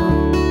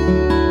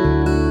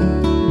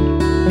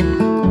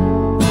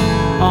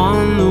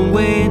on the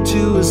way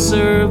to a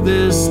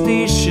service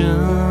station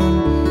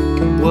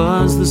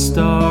was the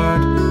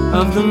start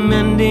of the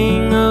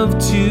mending of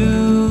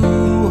two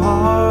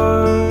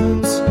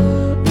hearts.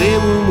 They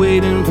were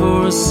waiting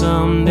for a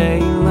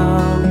someday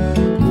love,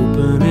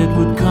 hoping it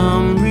would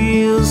come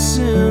real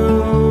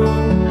soon,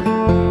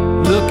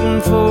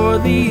 looking for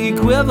the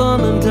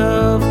equivalent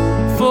of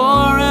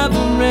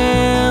forever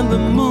and the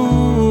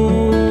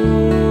moon.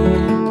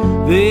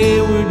 They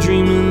were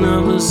dreaming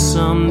of a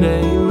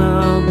someday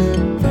love,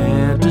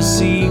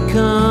 fantasy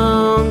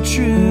come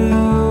true.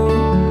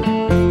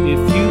 If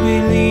you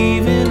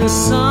believe in a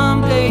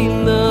someday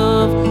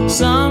love,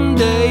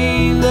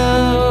 someday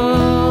love.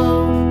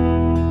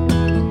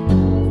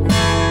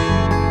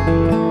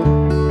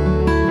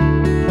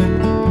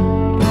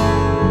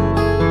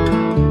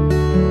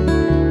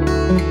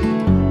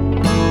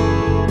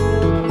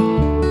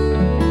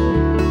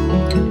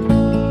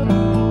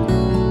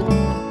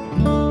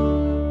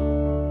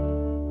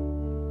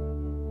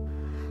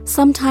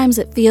 Sometimes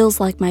it feels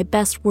like my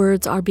best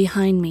words are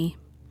behind me.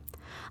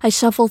 I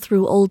shuffle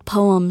through old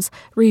poems,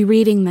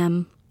 rereading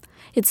them.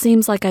 It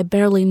seems like I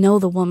barely know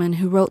the woman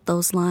who wrote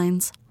those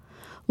lines.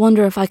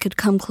 Wonder if I could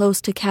come close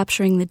to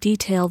capturing the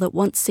detail that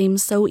once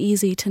seemed so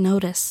easy to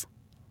notice.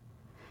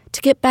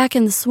 To get back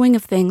in the swing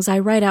of things, I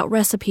write out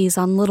recipes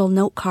on little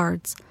note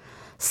cards,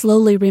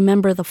 slowly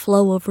remember the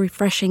flow of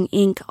refreshing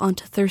ink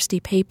onto thirsty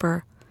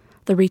paper.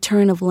 The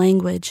return of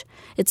language,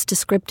 its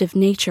descriptive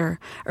nature,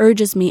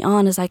 urges me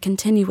on as I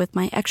continue with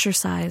my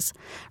exercise,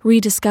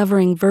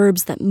 rediscovering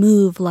verbs that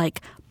move like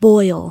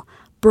boil,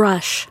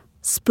 brush,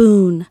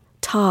 spoon,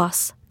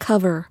 toss,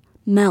 cover,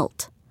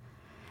 melt,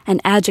 and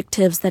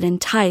adjectives that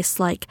entice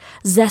like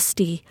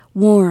zesty,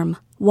 warm,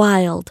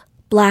 wild,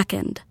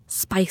 blackened,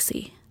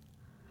 spicy.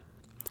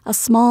 A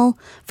small,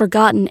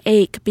 forgotten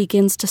ache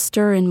begins to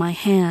stir in my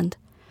hand.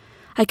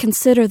 I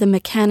consider the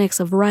mechanics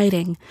of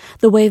writing,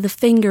 the way the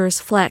fingers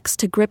flex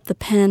to grip the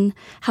pen,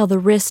 how the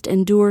wrist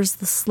endures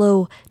the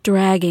slow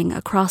dragging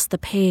across the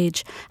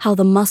page, how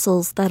the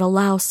muscles that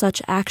allow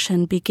such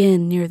action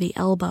begin near the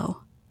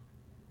elbow.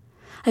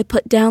 I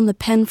put down the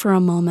pen for a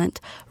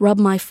moment, rub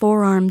my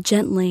forearm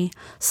gently,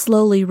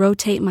 slowly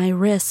rotate my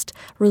wrist,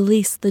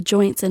 release the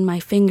joints in my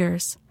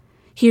fingers.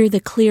 Hear the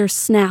clear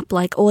snap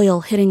like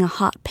oil hitting a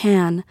hot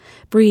pan,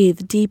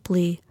 breathe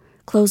deeply,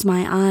 close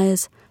my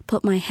eyes,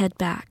 put my head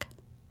back.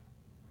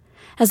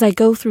 As I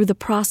go through the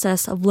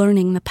process of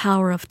learning the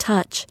power of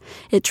touch,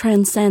 it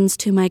transcends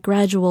to my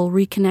gradual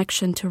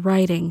reconnection to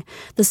writing,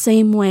 the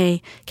same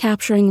way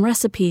capturing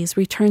recipes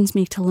returns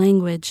me to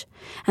language,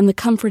 and the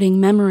comforting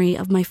memory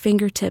of my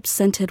fingertips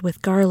scented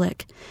with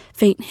garlic,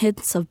 faint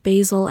hints of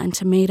basil and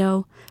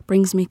tomato,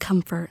 brings me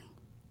comfort.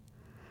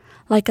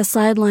 Like a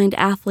sidelined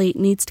athlete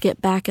needs to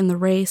get back in the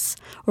race,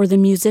 or the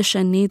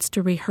musician needs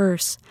to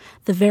rehearse,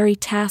 the very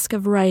task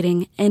of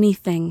writing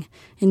anything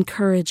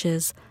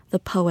encourages the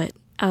poet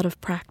out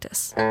of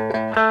practice. Well,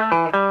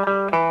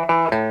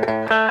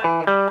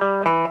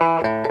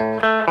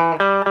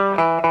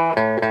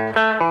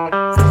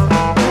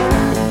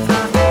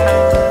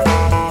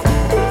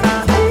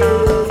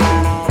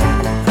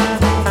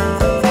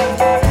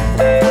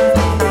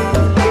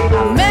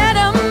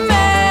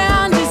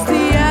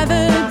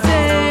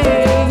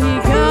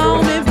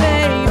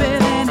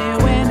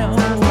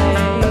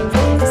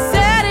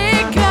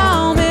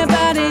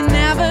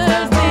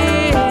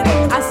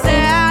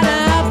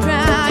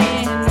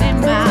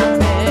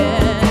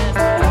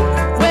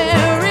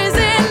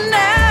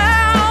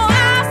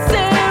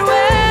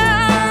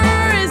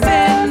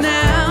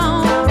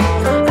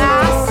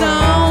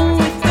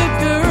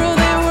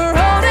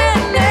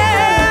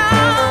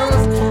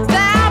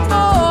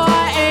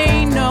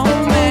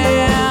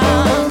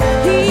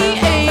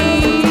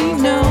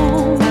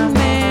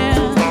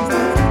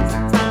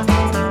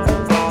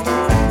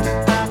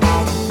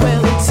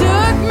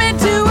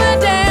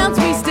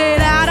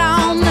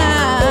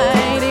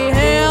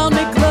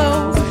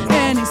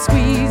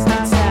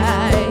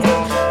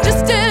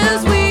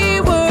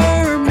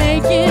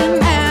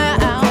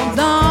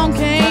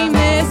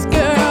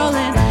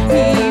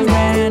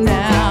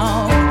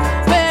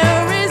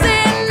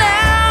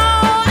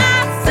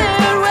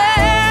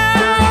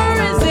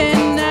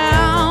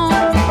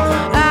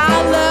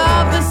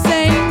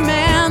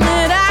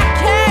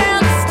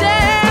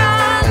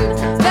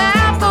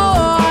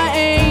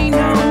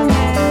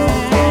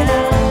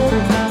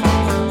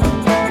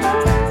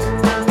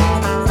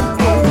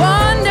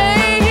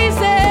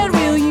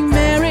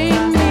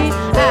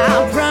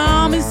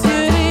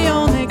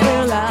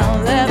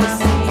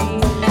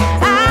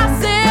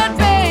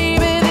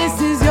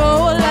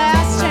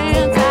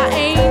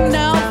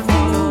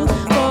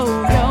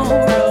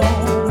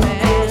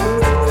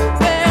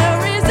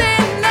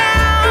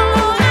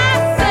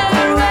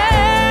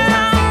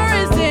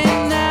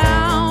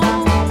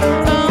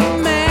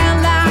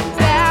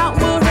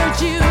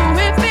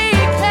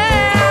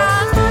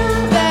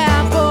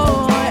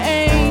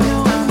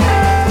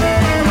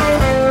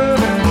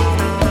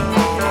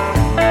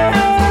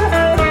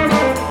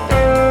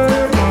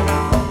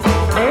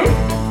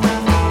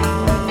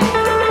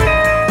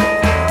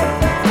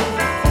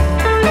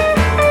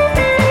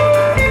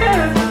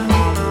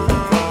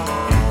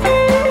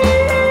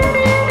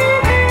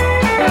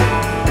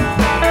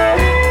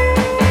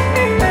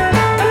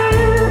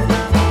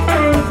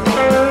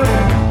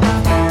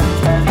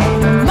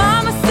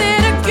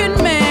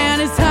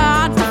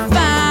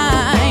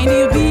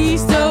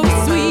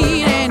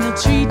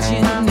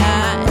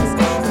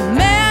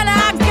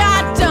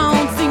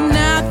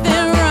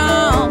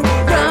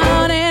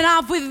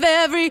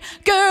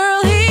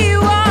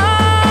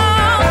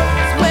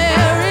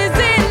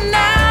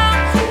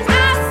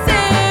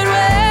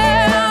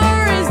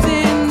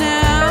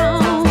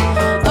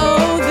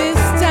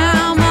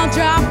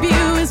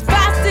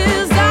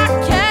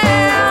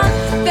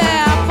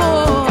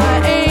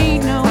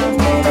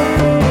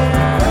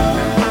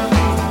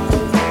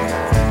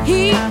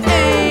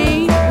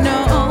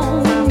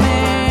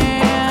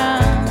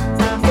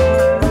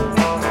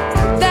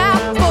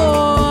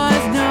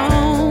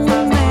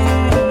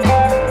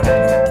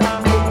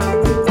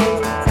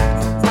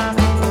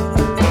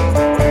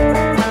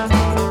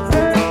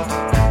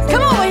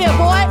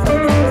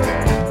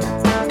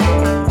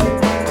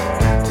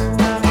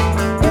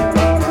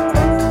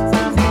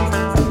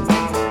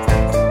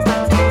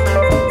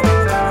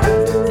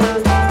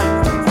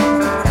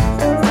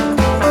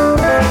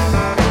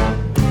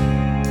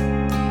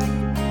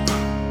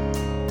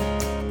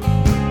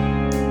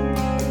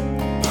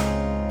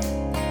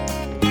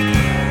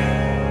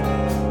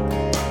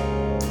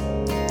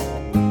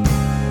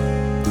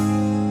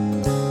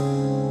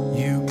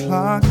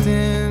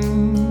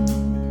 in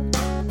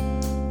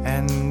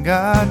and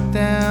got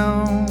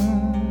down.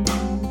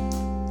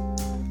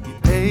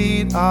 He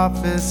ate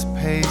off his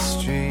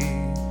pastry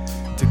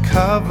to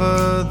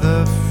cover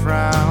the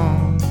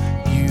frown.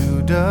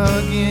 You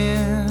dug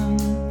in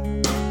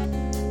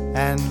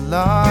and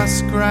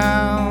lost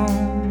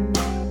ground,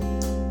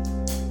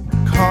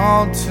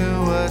 called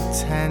to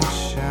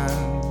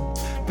attention,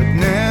 but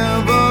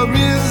never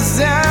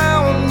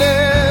resounded.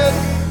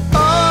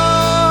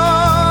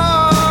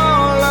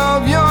 All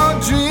of your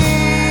dreams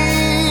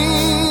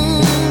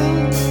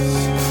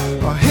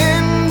are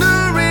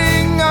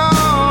hindering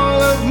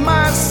all of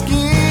my schemes.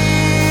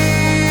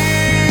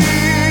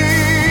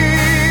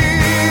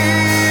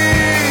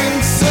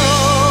 So,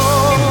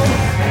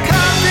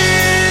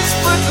 copies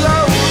for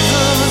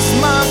closers,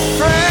 my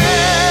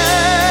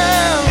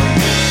friend,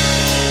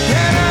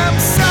 and I'm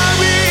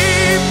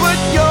sorry, but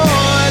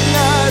you're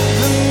not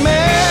the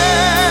man.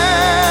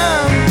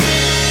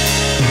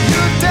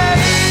 Your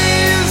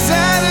days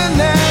at an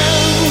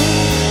end,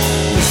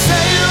 the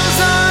sales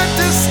aren't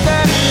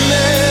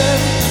extended,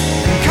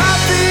 and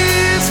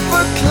copies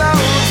for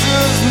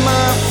closers,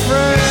 my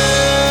friend.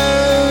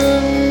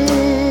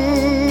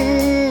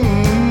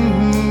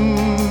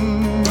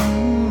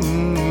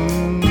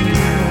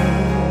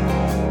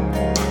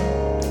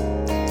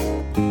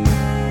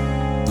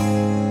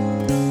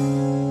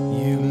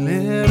 You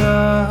lit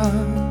up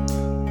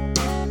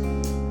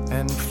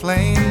and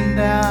flamed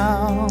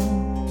out,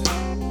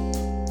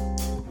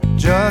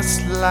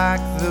 just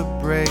like the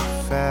brake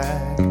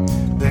fag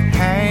that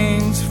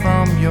hangs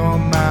from your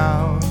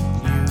mouth.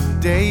 You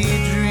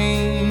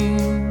daydream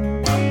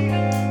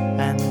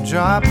and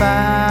drop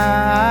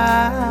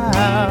out.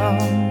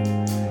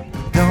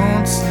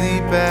 Don't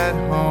sleep at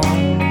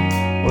home.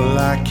 Well,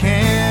 I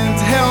can't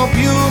help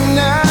you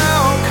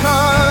now,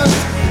 'cause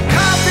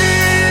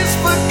copies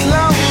for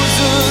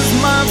closers,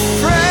 my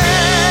friend.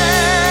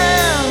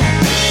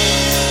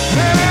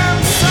 And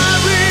I'm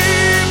sorry,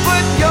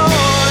 but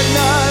you're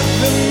not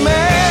the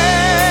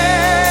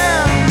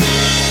man.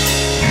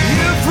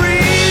 You've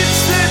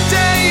reached the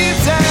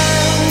day's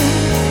end,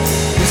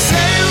 the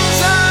sales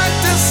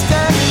aren't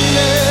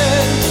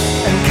extended,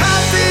 and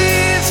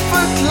copies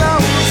for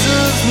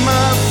closers,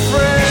 my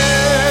friend.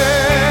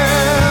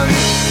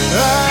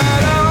 I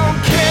don't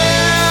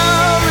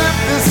care if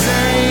this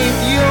ain't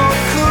your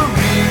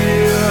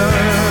career.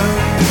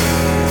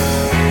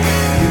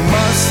 You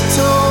must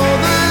toe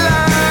the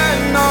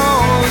line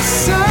all the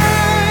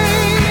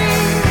same.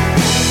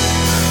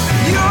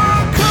 Your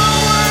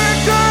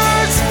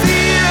coworkers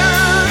fear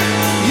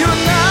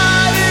you're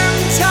not in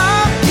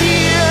top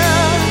gear,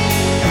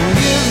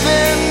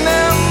 giving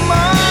them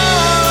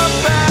all a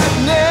bad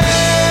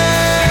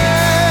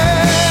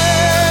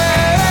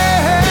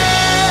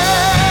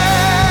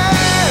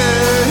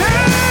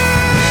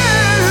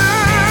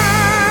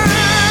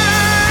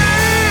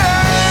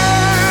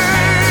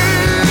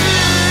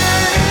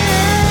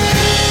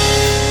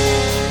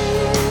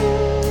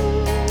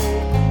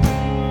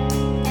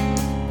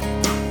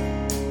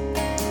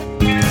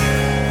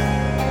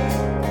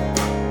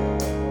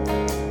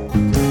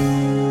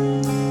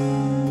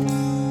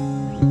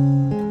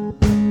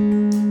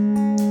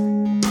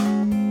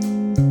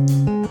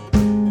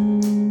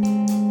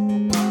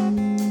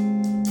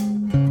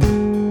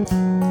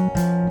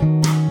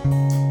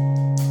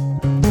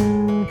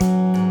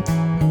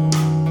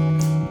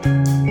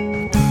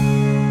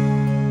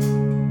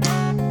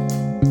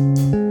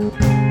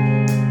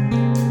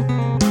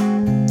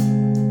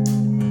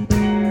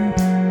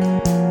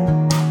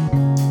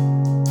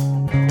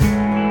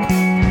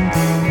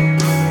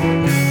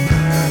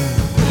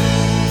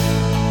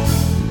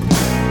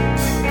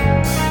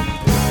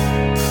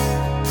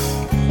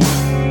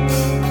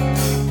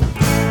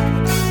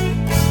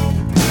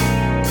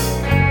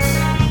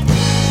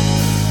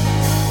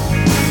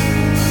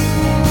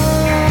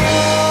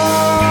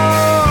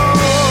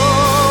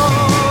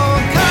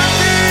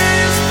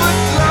copies for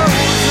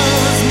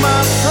closers, my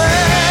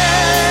friend.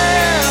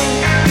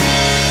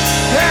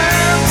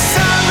 I'm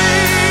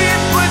sorry,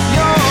 but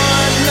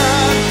you're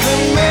not the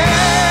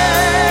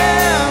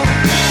man.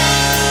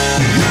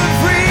 You've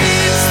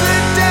reached the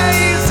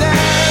day's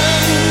end,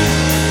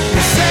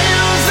 the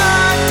sales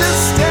aren't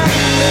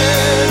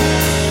extended,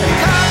 and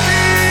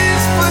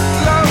copies for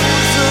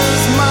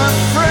closers, my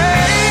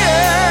friend.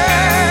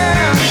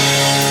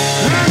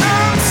 And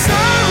I'm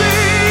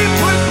sorry,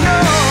 but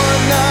you're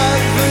not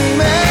the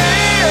man.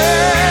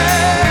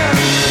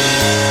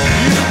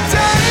 Your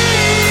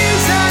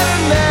days at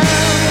an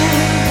end,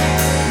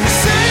 your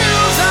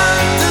sales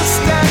aren't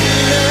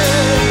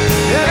extended,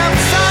 and I'm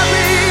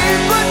sorry,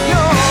 but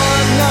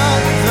you're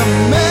not the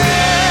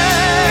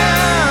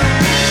man.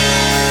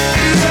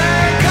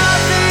 Yeah,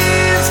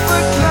 copies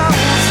for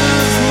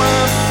closers, my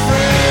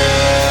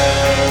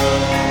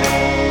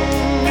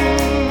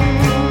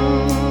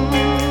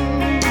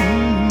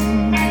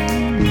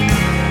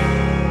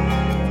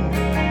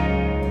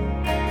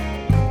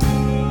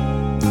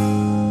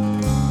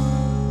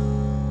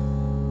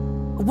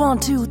One,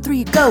 two,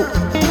 three, go.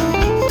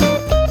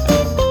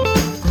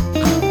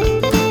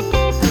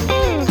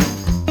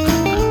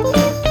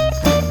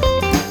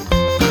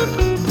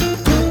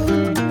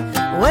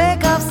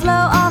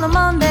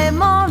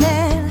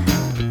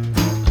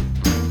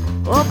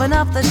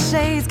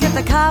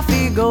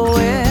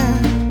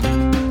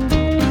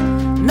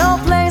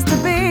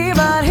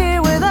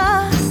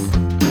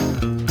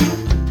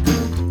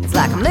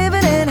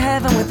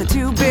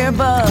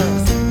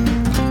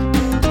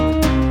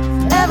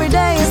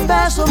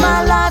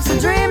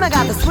 dream. I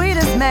got the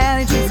sweetest man,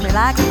 he treats me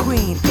like a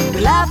queen.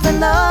 We laugh and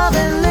love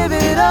and live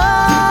it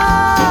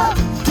up.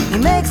 He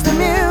makes the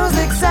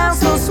music sound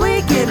so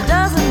sweet. Get a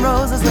dozen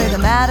roses, lay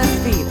them at his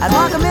feet. I'd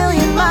walk a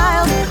million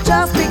miles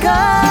just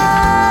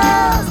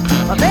because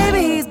my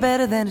baby, he's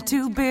better than a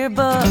 2-beer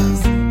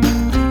buzz.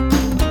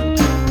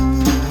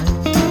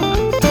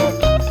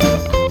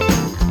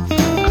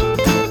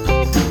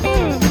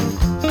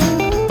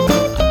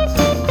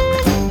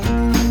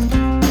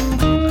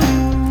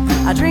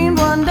 I dreamed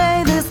one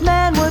day this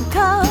man would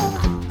come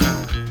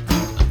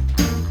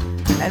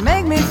and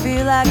make me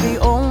feel like the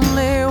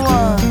only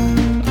one.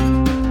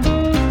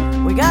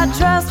 We got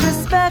trust,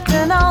 respect,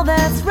 and all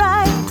that's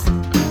right.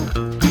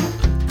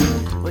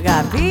 We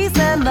got peace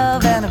and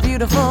love and a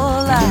beautiful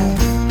life.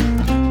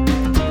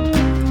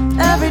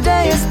 Every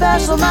day is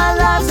special, my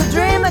life's a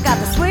dream. I got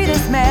the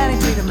sweetest man, he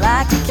treat him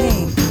like a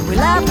king. We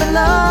laugh and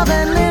love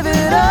and live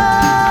it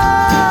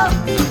up.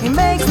 He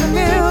makes the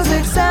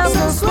music sound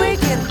so sweet.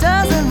 Get a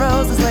dozen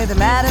roses, lay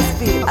them at his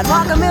feet. I'd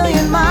walk a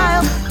million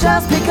miles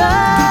just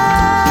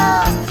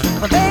because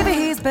my baby,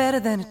 he's better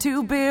than a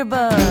 2-beer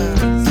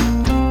buzz.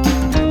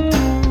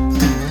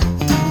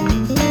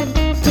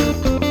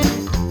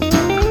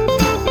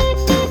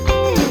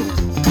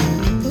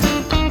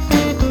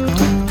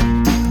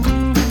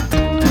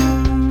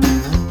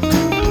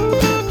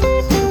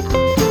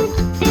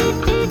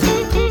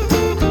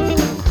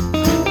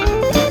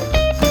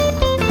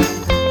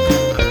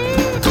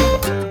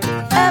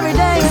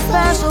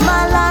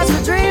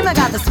 I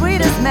got the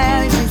sweetest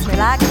man, he treats me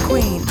like a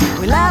queen.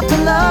 We laugh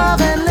and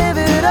love and live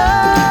it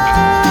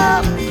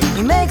up.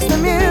 He makes the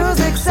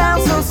music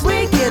sound so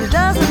sweet. Get a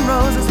dozen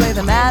roses, lay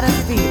them at his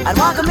feet. I'd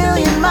walk a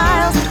million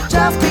miles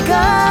just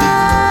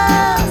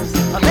because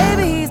my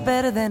baby, he's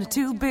better than a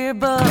 2-beer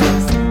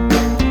buzz.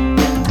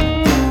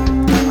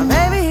 My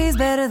baby, he's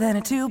better than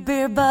a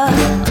 2-beer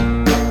buzz.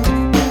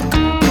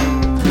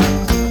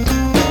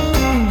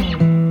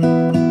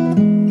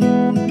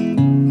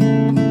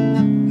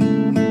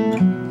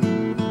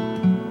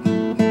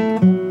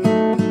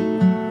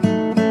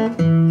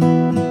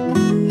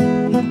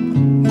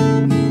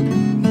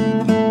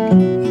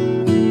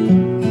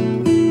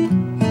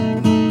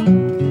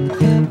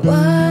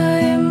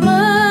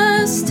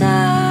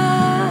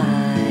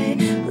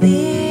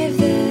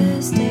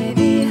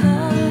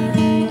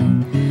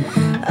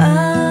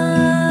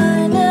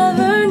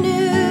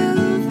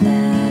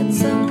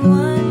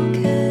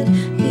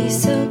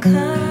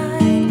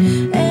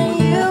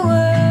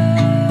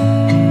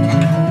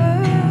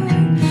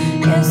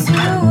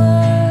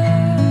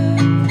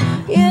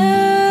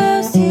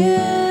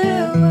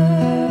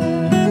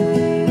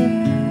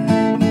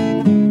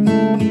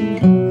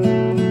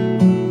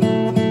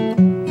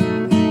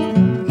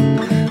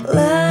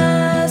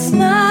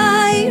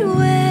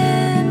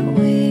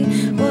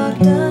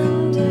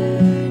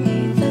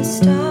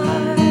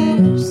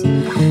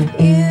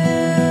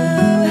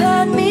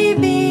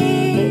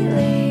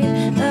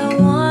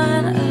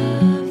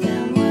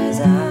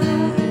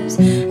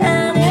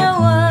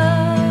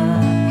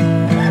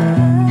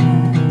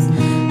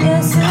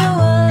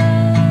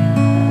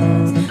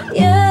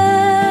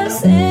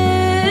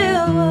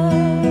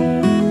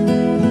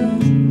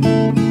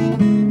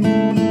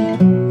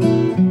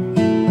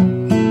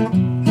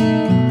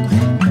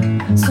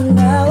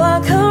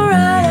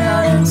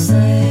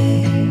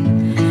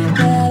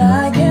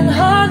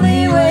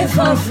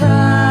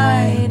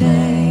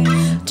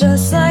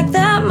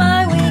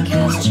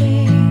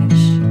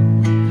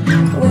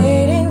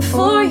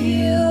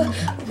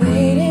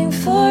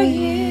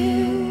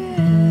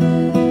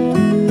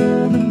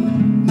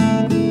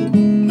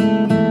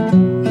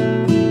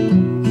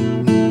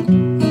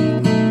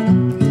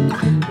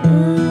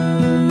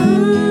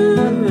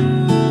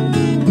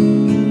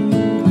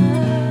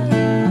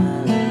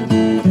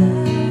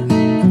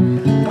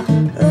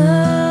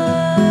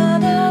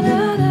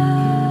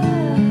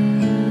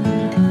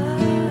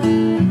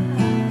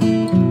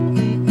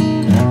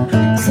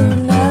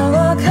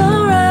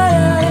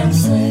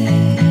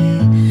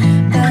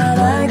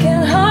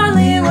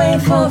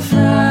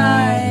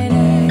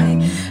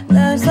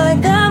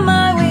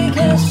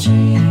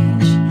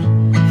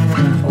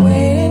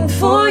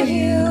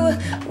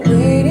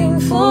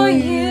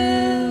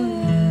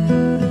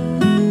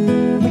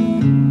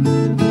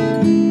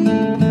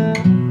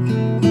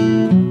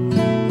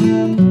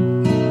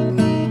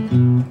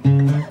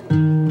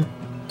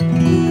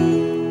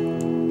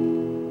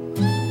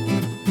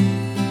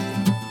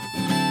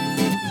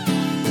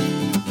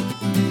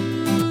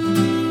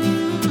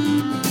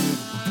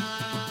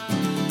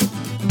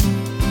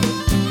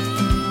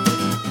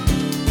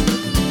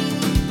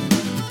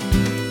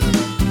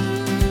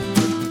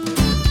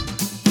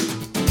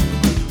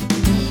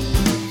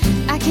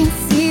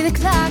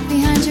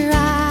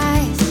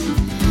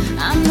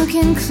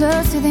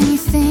 Closer than you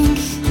think.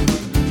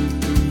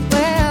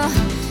 Well,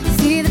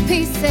 see the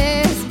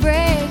pieces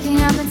breaking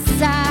up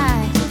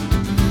inside.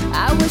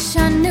 I wish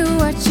I knew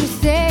what you're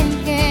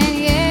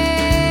thinking.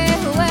 Yeah,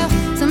 well,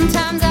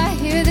 sometimes I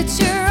hear that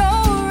you're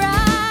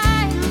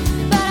alright,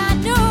 but I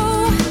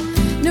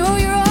know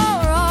you're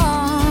alright.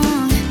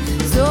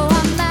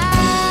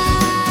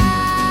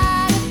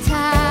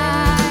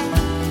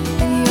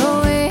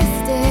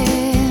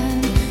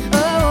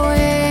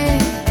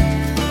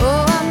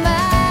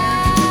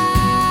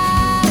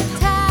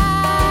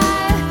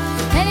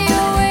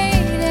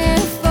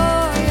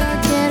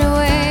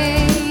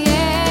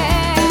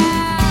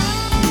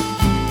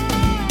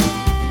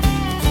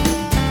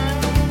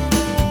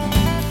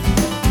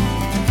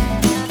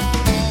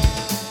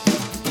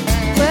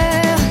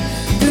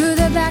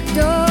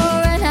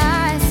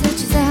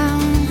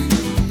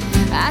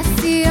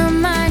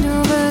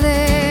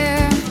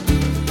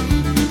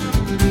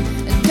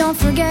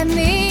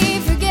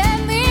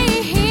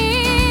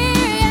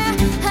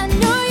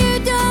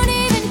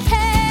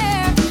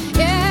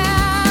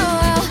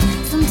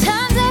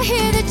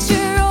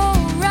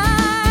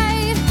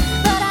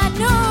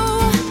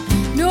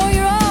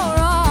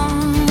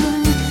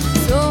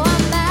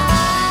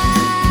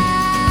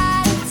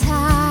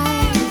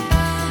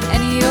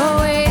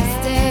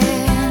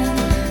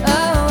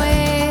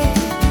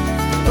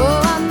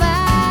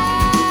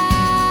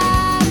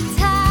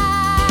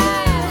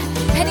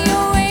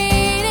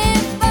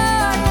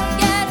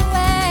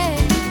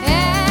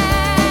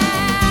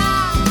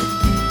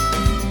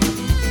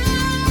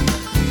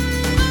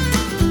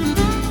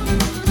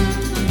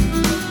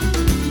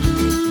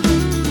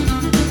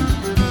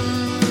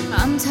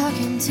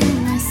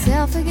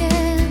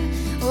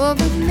 Oh,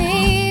 but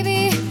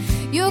maybe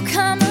you'll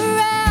come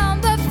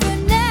around, but for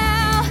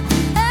now,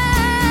 I'm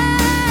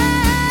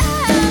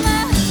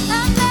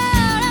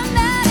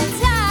out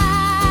of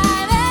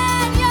time,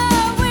 and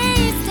you're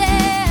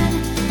wasting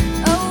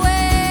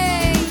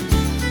away.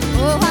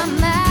 Oh,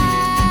 I'm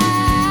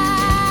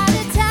out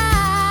of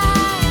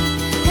time,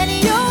 and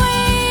you're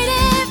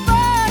waiting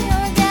for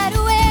your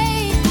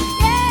getaway.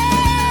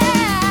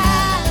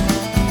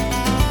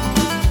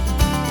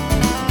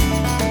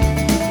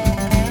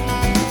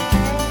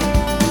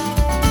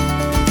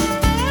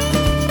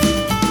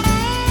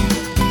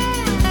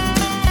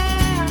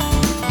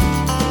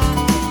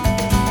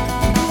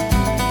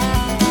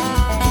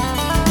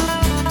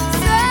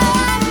 So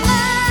I'm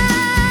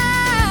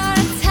out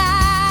of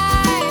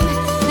time,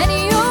 and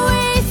you're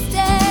wasting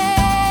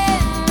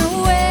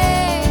away.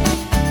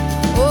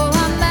 Oh,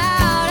 I'm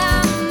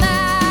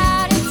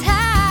out of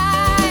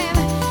time,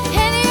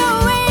 and you're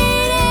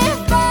waiting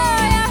for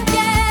your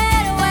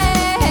getaway.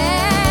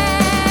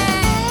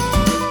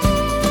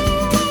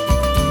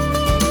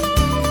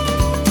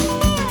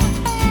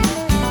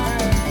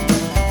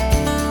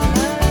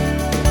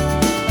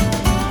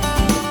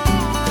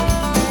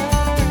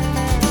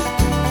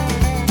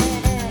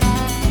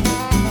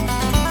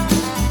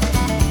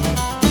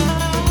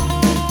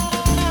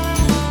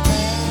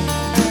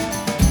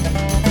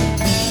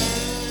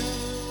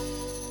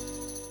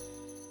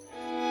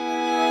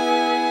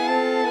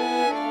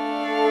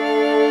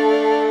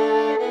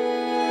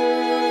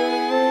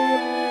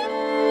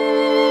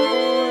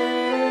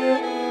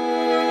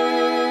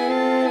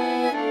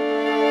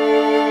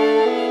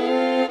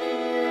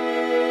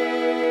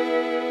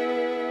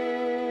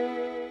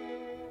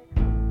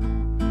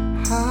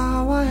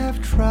 How I have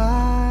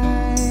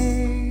tried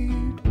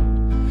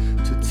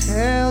to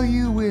tell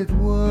you with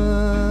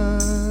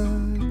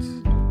words,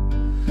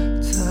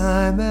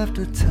 time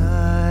after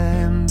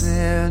time,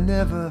 they're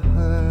never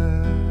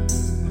heard.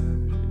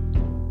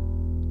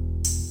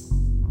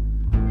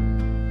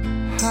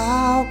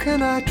 How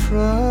can I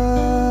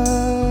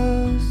trust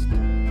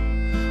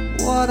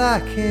what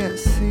I can't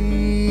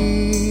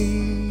see?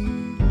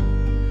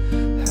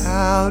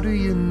 How do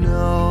you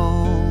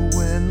know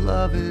when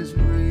love is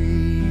real?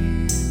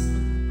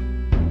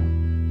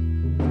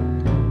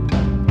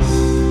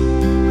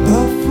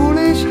 A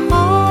foolish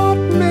heart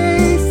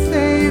may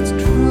say it's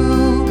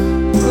true.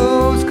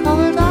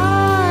 Rose-colored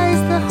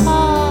eyes, the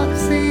heart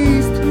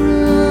sees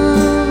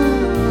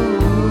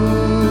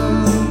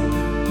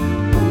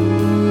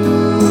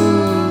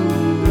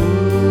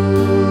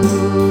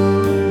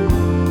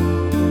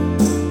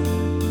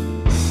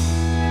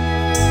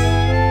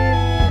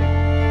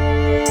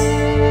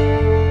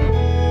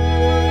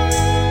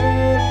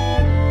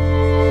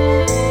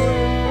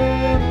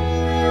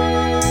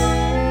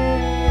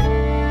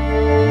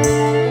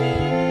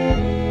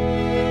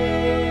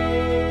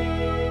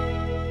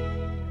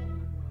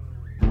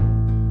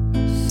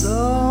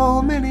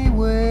so many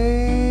ways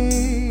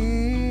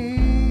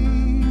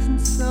and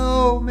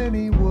so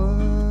many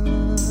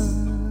words.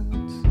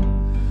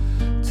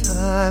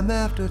 Time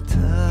after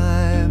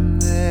time,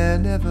 they're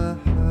never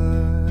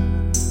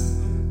heard.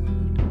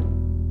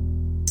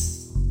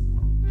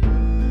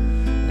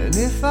 And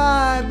if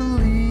I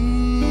believe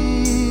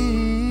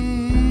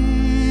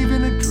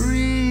in a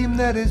dream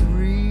that is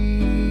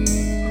real,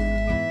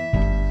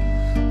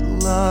 the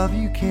love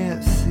you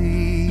can't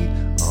see,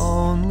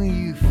 only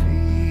you feel.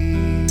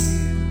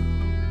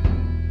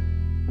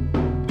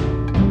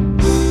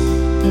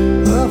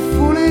 A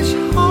foolish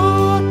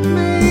heart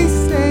may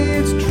say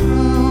it's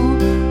true.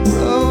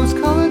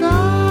 Rose-colored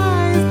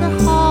eyes, the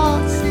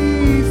heart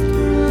sees through.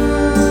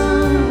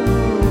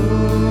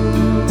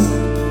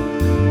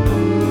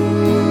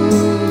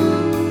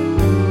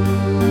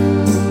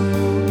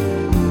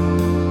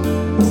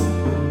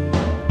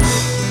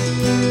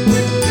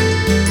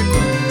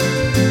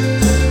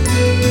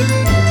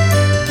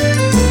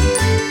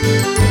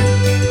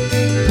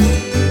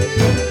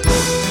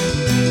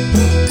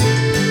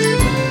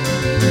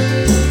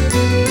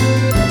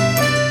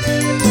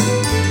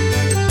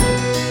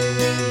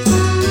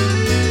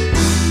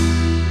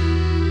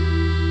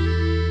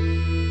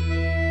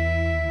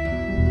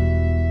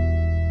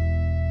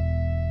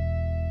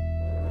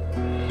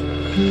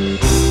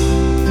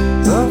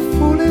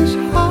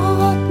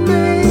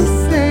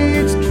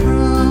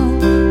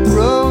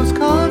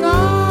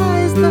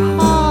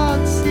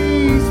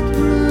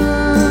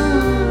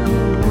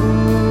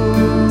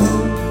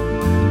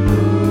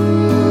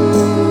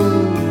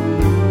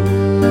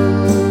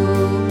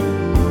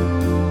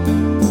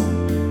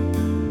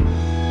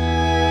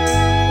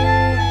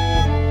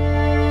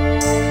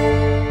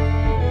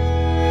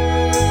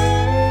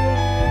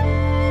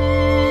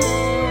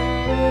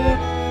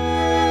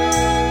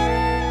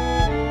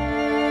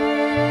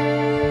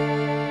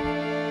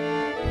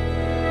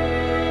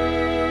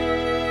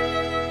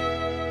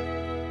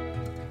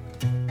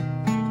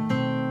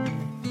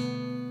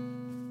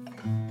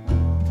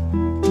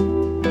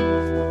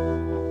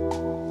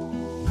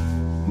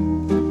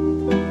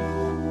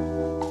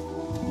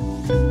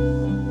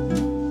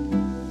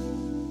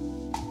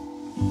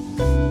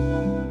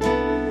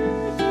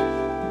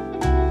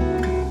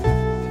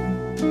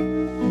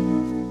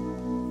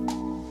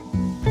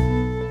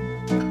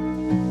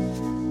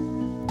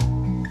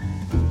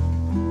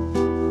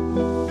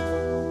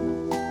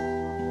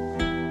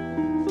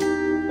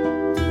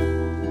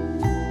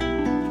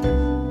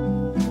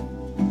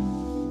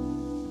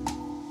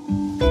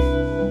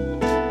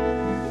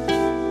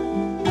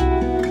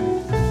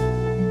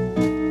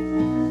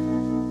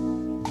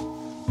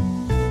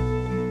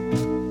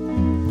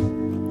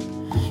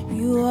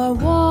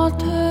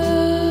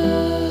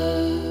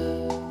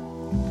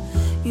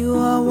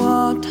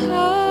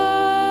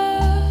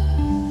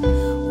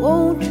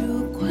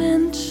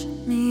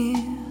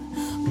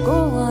 Go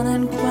on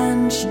and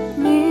quench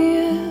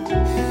me,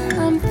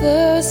 I'm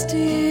thirsty.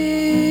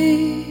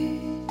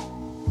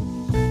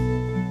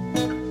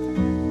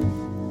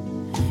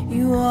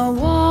 You are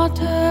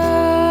water,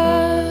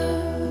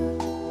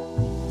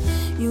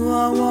 you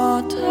are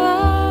water.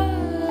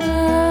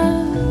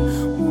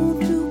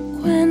 Won't you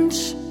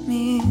quench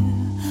me?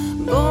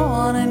 Go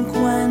on and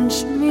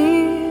quench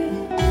me,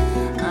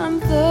 I'm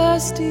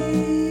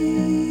thirsty.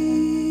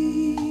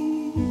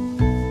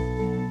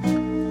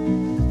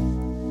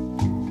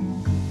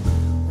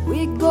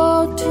 We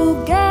go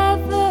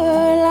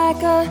together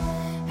like a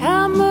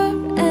hammer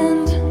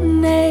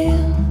and nail.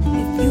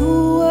 If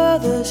you were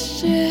the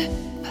ship,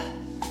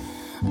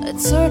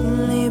 it'd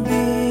certainly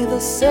be the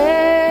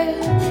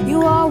same.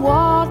 You are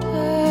water,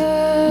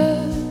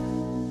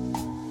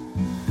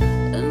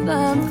 and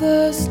I'm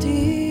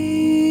thirsty.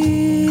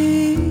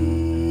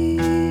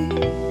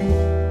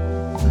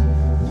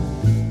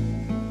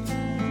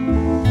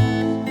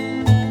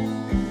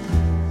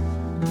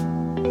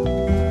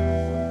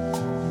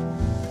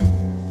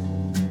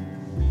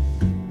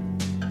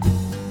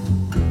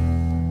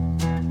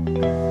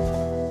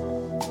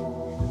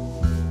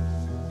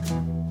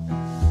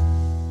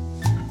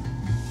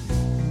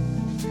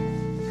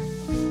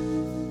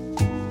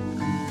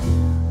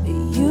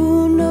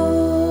 You know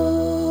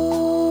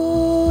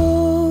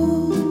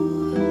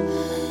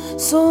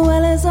so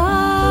well as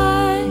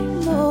I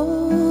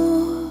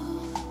know,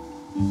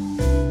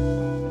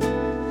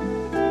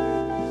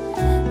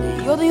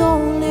 you're the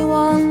only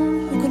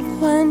one who can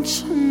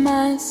quench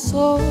my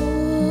soul.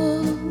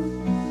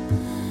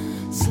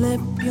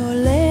 Slip your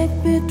leg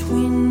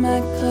between my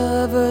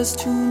covers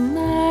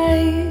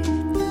tonight.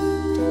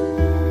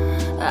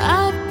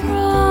 I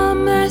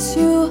promise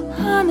you,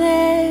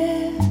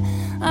 honey,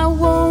 I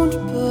won't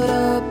put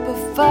up a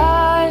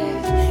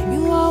fight.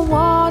 You are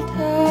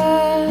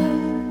water,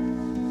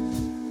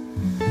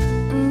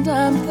 and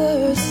I'm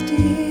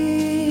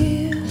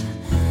thirsty.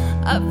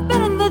 I've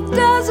been in the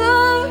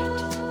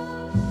desert,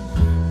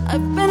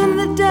 I've been in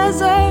the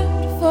desert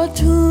for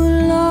too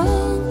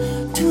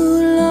long,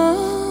 too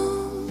long.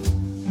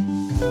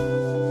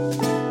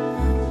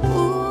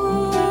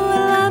 Ooh,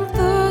 I'm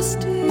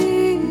thirsty.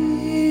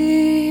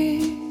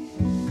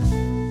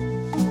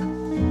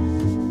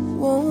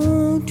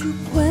 Won't you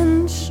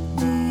quench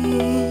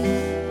me,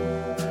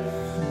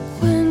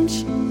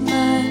 quench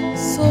my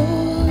soul?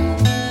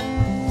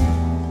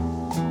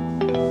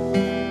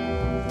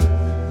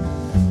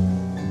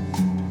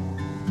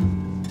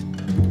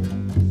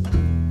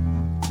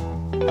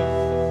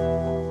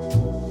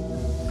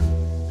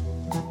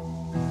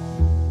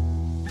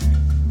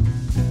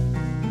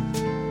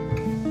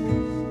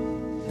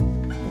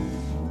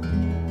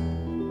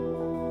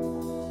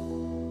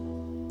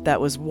 That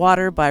was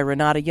Water by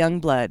Renata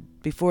Youngblood.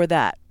 Before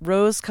that,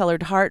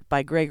 Rose-Colored Heart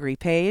by Gregory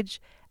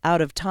Page,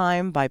 Out of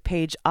Time by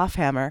Paige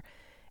Offhammer,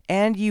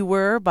 And You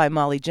Were by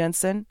Molly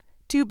Jensen,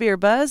 Two Beer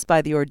Buzz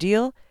by The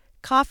Ordeal,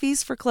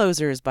 Coffees for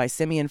Closers by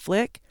Simeon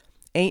Flick,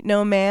 Ain't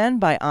No Man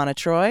by Anna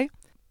Troy,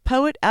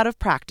 Poet Out of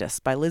Practice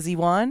by Lizzie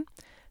Wan,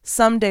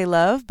 Someday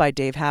Love by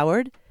Dave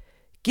Howard,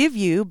 Give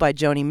You by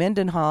Joni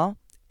Mendenhall,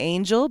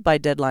 Angel by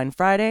Deadline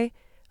Friday,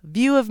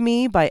 View of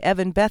Me by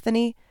Evan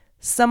Bethany,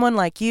 Someone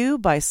Like You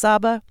by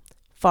Saba,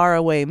 Far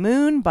Away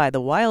Moon by The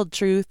Wild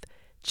Truth,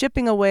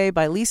 Chipping Away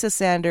by Lisa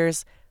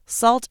Sanders,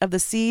 Salt of the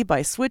Sea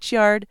by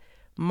Switchyard,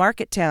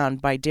 Market Town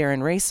by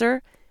Darren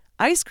Racer,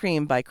 Ice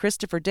Cream by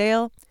Christopher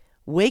Dale,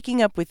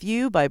 Waking Up With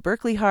You by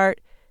Berkeley Hart,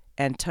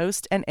 and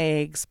Toast and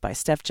Eggs by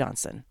Steph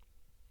Johnson.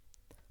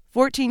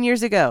 14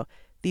 years ago,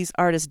 these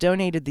artists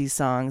donated these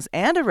songs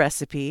and a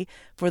recipe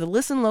for the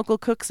Listen Local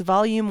Cooks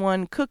Volume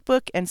 1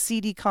 cookbook and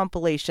CD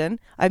compilation.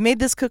 I've made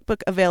this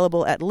cookbook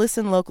available at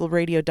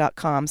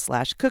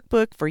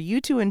listenlocalradio.com/cookbook for you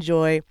to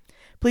enjoy.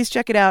 Please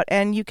check it out,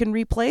 and you can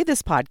replay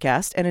this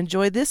podcast and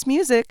enjoy this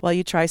music while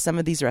you try some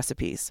of these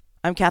recipes.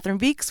 I'm Catherine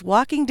Beeks,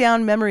 walking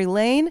down memory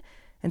lane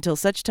until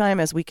such time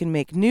as we can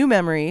make new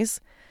memories.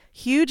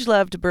 Huge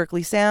love to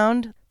Berkeley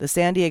Sound, the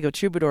San Diego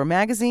Troubadour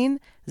Magazine,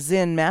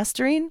 Zinn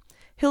Mastering,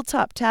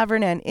 Hilltop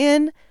Tavern and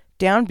Inn,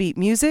 Downbeat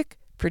Music,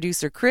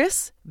 producer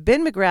Chris,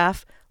 Ben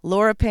McGrath,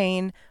 Laura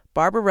Payne,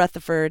 Barbara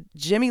Rutherford,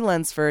 Jimmy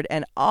Lunsford,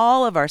 and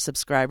all of our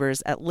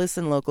subscribers at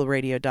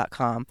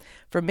listenlocalradio.com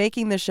for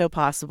making this show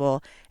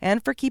possible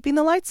and for keeping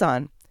the lights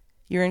on.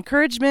 Your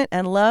encouragement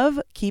and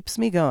love keeps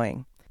me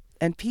going.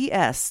 And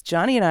P.S.,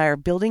 Johnny and I are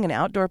building an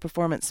outdoor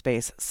performance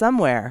space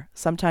somewhere,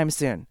 sometime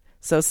soon.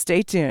 So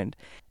stay tuned.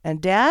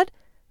 And Dad,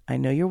 I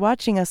know you're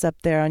watching us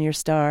up there on your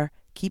star,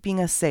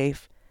 keeping us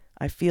safe.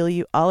 I feel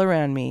you all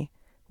around me.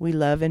 We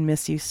love and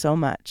miss you so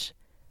much.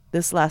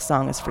 This last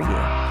song is for you.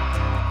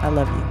 I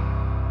love you.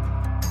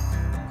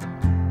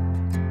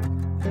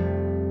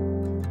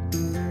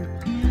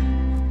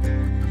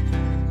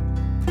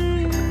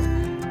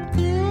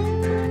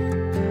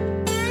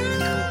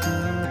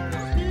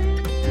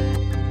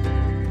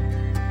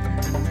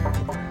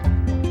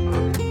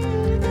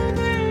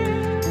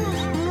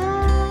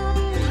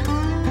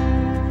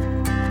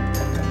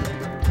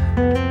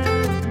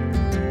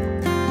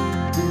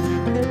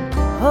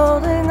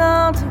 Holding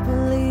on to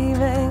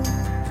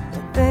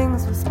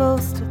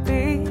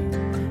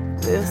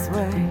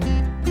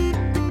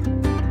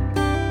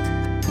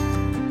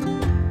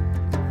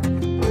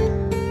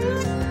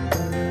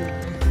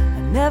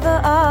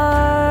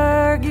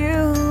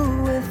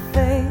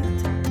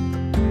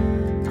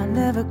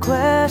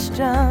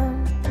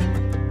question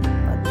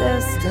my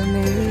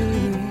destiny.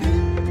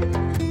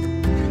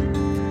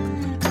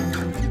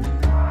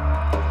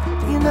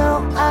 You know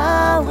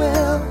I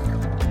will,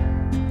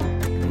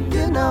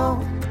 you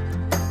know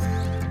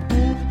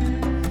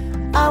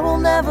I will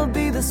never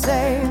be the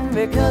same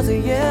because of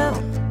you.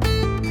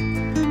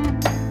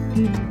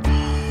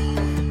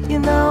 You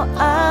know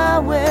I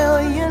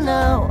will, you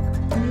know.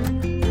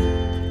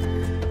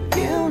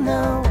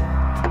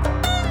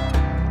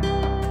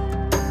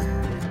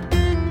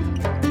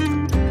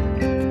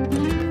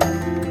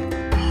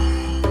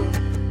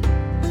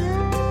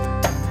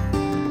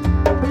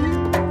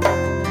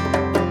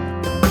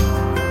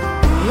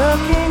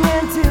 Looking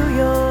into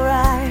your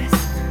eyes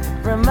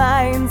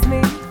reminds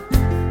me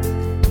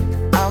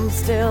I'm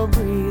still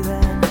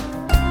breathing.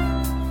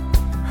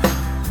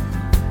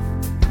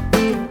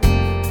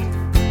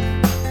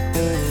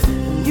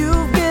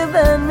 You've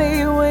given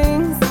me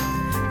wings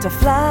to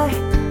fly.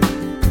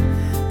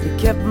 You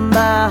kept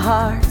my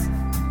heart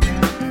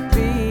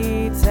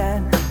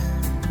beating.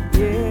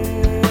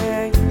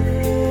 Yeah,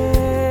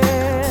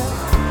 yeah.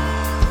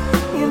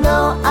 You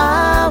know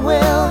I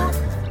will.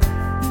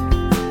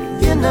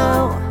 You know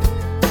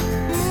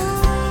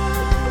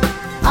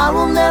I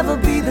will never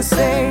be the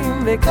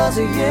same because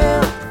of you.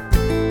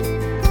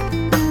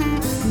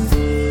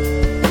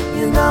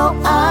 You know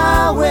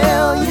I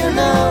will, you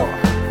know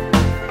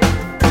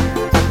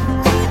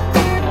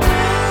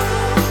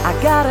I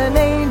got an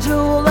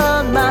angel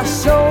on my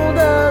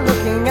shoulder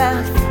looking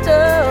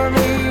after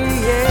me,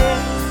 yeah.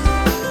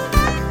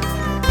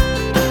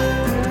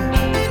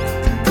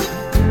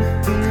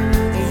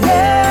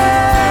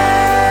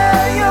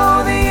 Yeah,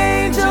 you're the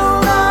angel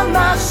on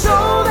my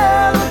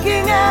shoulder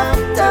looking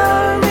after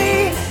me,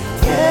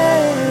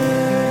 yeah,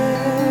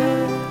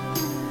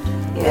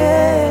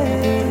 yeah,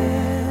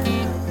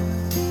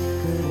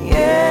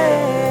 yeah,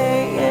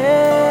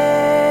 yeah.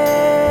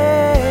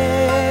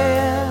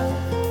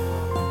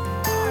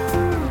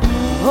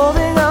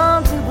 Holding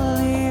on to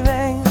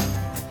believing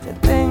that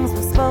things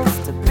were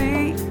supposed to be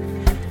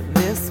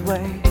this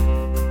way.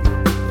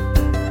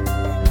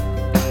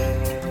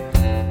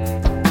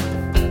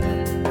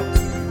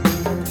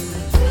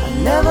 I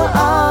never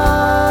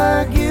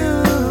argue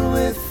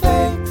with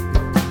fate.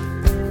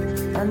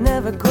 I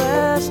never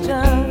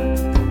question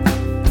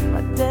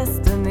my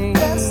destiny.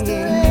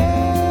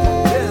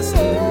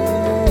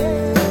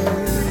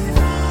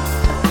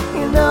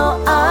 You know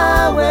I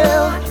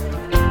will.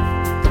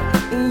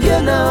 You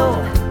know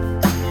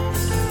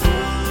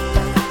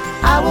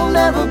I will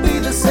never be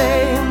the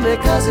same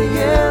because of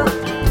you.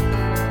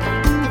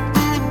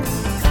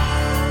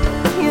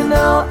 You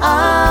know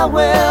I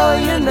will,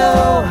 you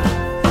know.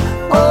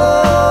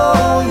 Oh,